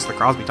just sitting next to the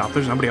Crosby top.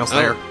 There's nobody else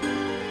there.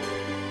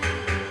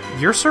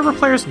 Your server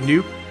player's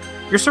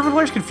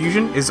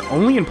confusion is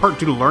only in part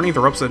due to learning the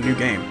ropes of the new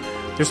game.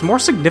 There's a more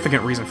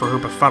significant reason for her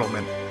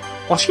befuddlement.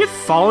 While she had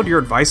followed your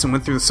advice and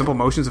went through the simple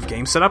motions of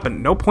game setup, at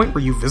no point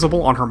were you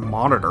visible on her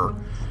monitor.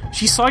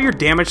 She saw your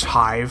damaged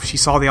hive, she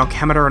saw the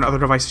alchemeter and other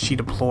devices she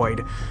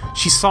deployed,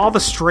 she saw the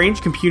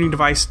strange computing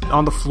device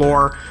on the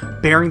floor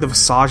bearing the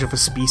visage of a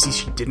species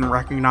she didn't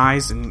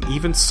recognize, and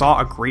even saw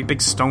a great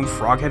big stone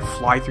froghead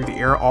fly through the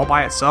air all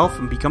by itself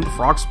and become the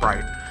frog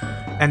sprite.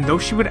 And though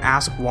she would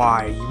ask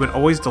why, you would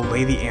always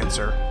delay the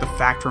answer. The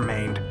fact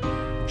remained.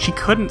 She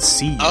couldn't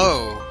see you.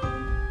 Oh.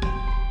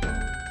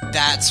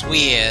 That's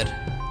weird.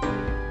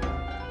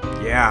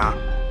 Yeah.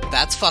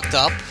 That's fucked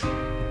up.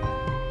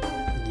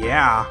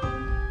 Yeah.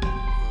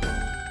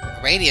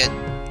 Aradia,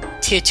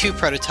 tier 2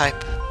 prototype.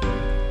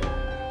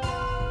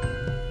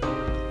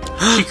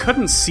 She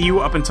couldn't see you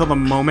up until the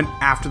moment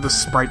after the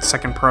sprite's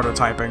second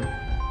prototyping.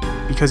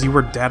 Because you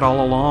were dead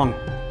all along.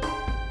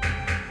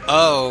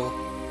 Oh.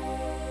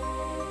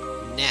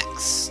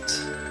 Next.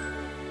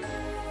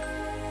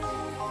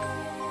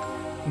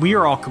 We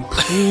are all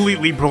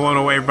completely blown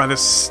away by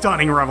this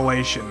stunning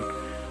revelation.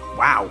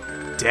 Wow.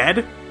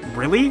 Dead?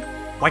 Really?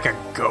 Like a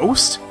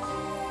ghost?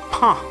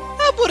 Huh.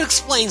 That would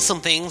explain some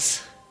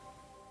things.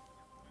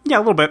 Yeah, a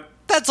little bit.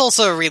 That's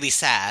also really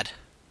sad.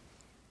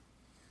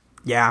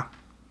 Yeah.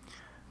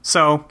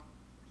 So,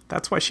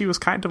 that's why she was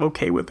kind of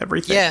okay with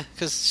everything. Yeah,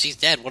 because she's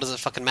dead. What does it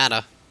fucking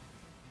matter?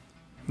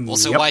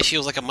 Also, Yep. why she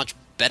was like a much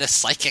better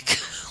psychic,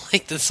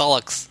 like the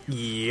Solix.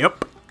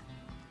 Yep.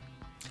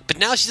 But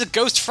now she's a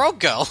ghost frog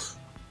girl.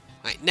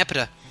 Alright,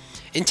 Nepeta.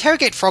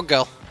 Interrogate frog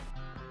girl.